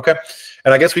anymore. Okay.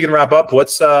 And I guess we can wrap up.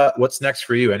 What's next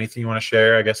for you? Anything you want to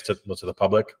share, I guess, to the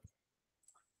public?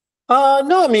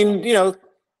 No, I mean,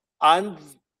 I'm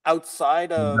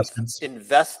outside of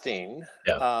investing.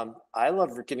 I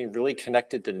love getting really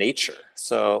connected to nature.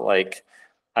 So like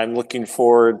I'm looking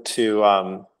forward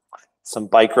to some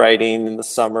bike riding in the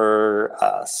summer,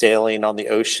 sailing on the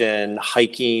ocean,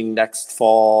 hiking next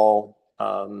fall.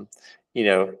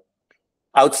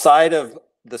 Outside of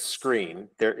the screen,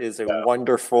 there is a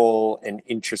wonderful and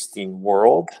interesting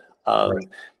world.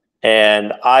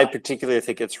 And I particularly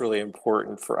think it's really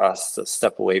important for us to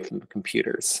step away from the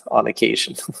computers on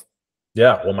occasion.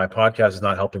 Yeah, well, my podcast is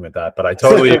not helping with that, but I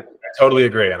totally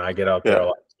agree, and I get out there a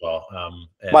lot as well.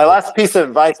 My last piece of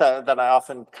advice that I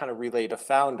often kind of relay to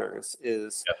founders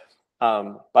is,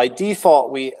 by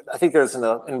default, I think there's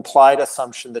an implied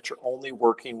assumption that you're only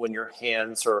working when your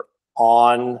hands are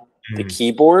on the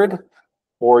keyboard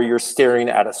or you're staring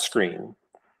at a screen.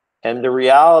 And the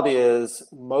reality is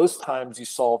most times you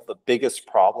solve the biggest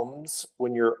problems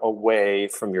when you're away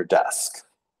from your desk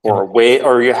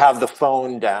or you have the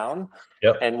phone down.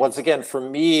 And once again, for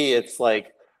me, it's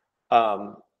like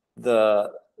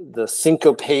the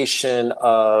syncopation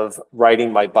of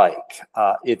riding my bike.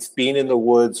 It's being in the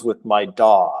woods with my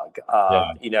dog.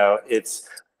 It's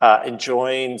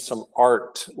enjoying some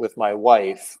art with my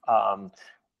wife.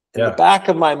 In the back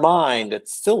of my mind,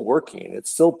 it's still working. It's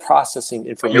still processing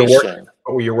information.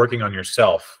 You're working on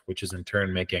yourself, which is in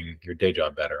turn making your day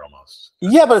job better almost.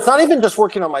 Yeah, but it's not even just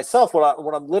working on myself.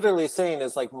 What I'm literally saying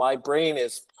is like my brain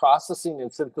is processing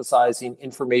and synthesizing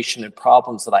information and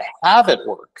problems that I have at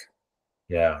work.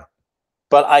 Yeah.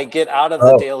 But I get out of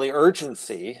the daily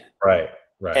urgency. Right.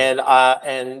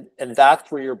 And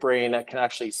that's where your brain can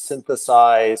actually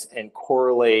synthesize and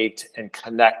correlate and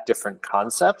connect different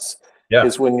concepts.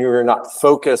 Is when you're not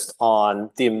focused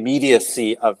on the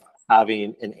immediacy of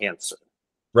having an answer.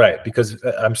 Right, because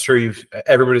I'm sure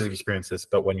everybody's experienced this,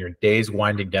 but when your day's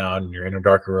winding down and you're in a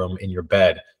dark room in your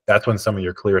bed, that's when some of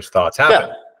your clearest thoughts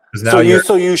happen. So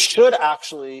you should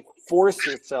actually force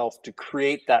yourself to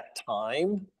create that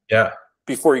time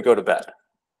before you go to bed.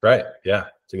 Right. Yeah.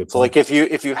 It's a good point. So like if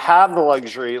you have the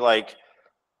luxury, like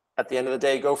at the end of the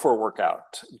day, go for a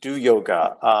workout, do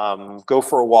yoga, go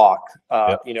for a walk,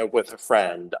 with a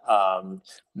friend,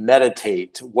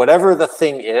 meditate, whatever the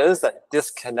thing is that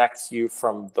disconnects you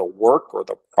from the work or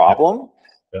the problem,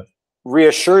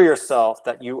 reassure yourself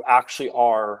that you actually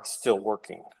are still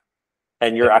working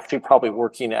and you're actually probably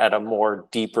working at a more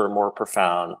deeper, more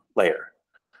profound layer.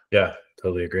 Yeah,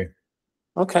 totally agree.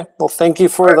 Okay. Well, thank you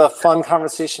for the fun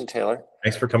conversation, Taylor.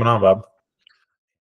 Thanks for coming on, Bob.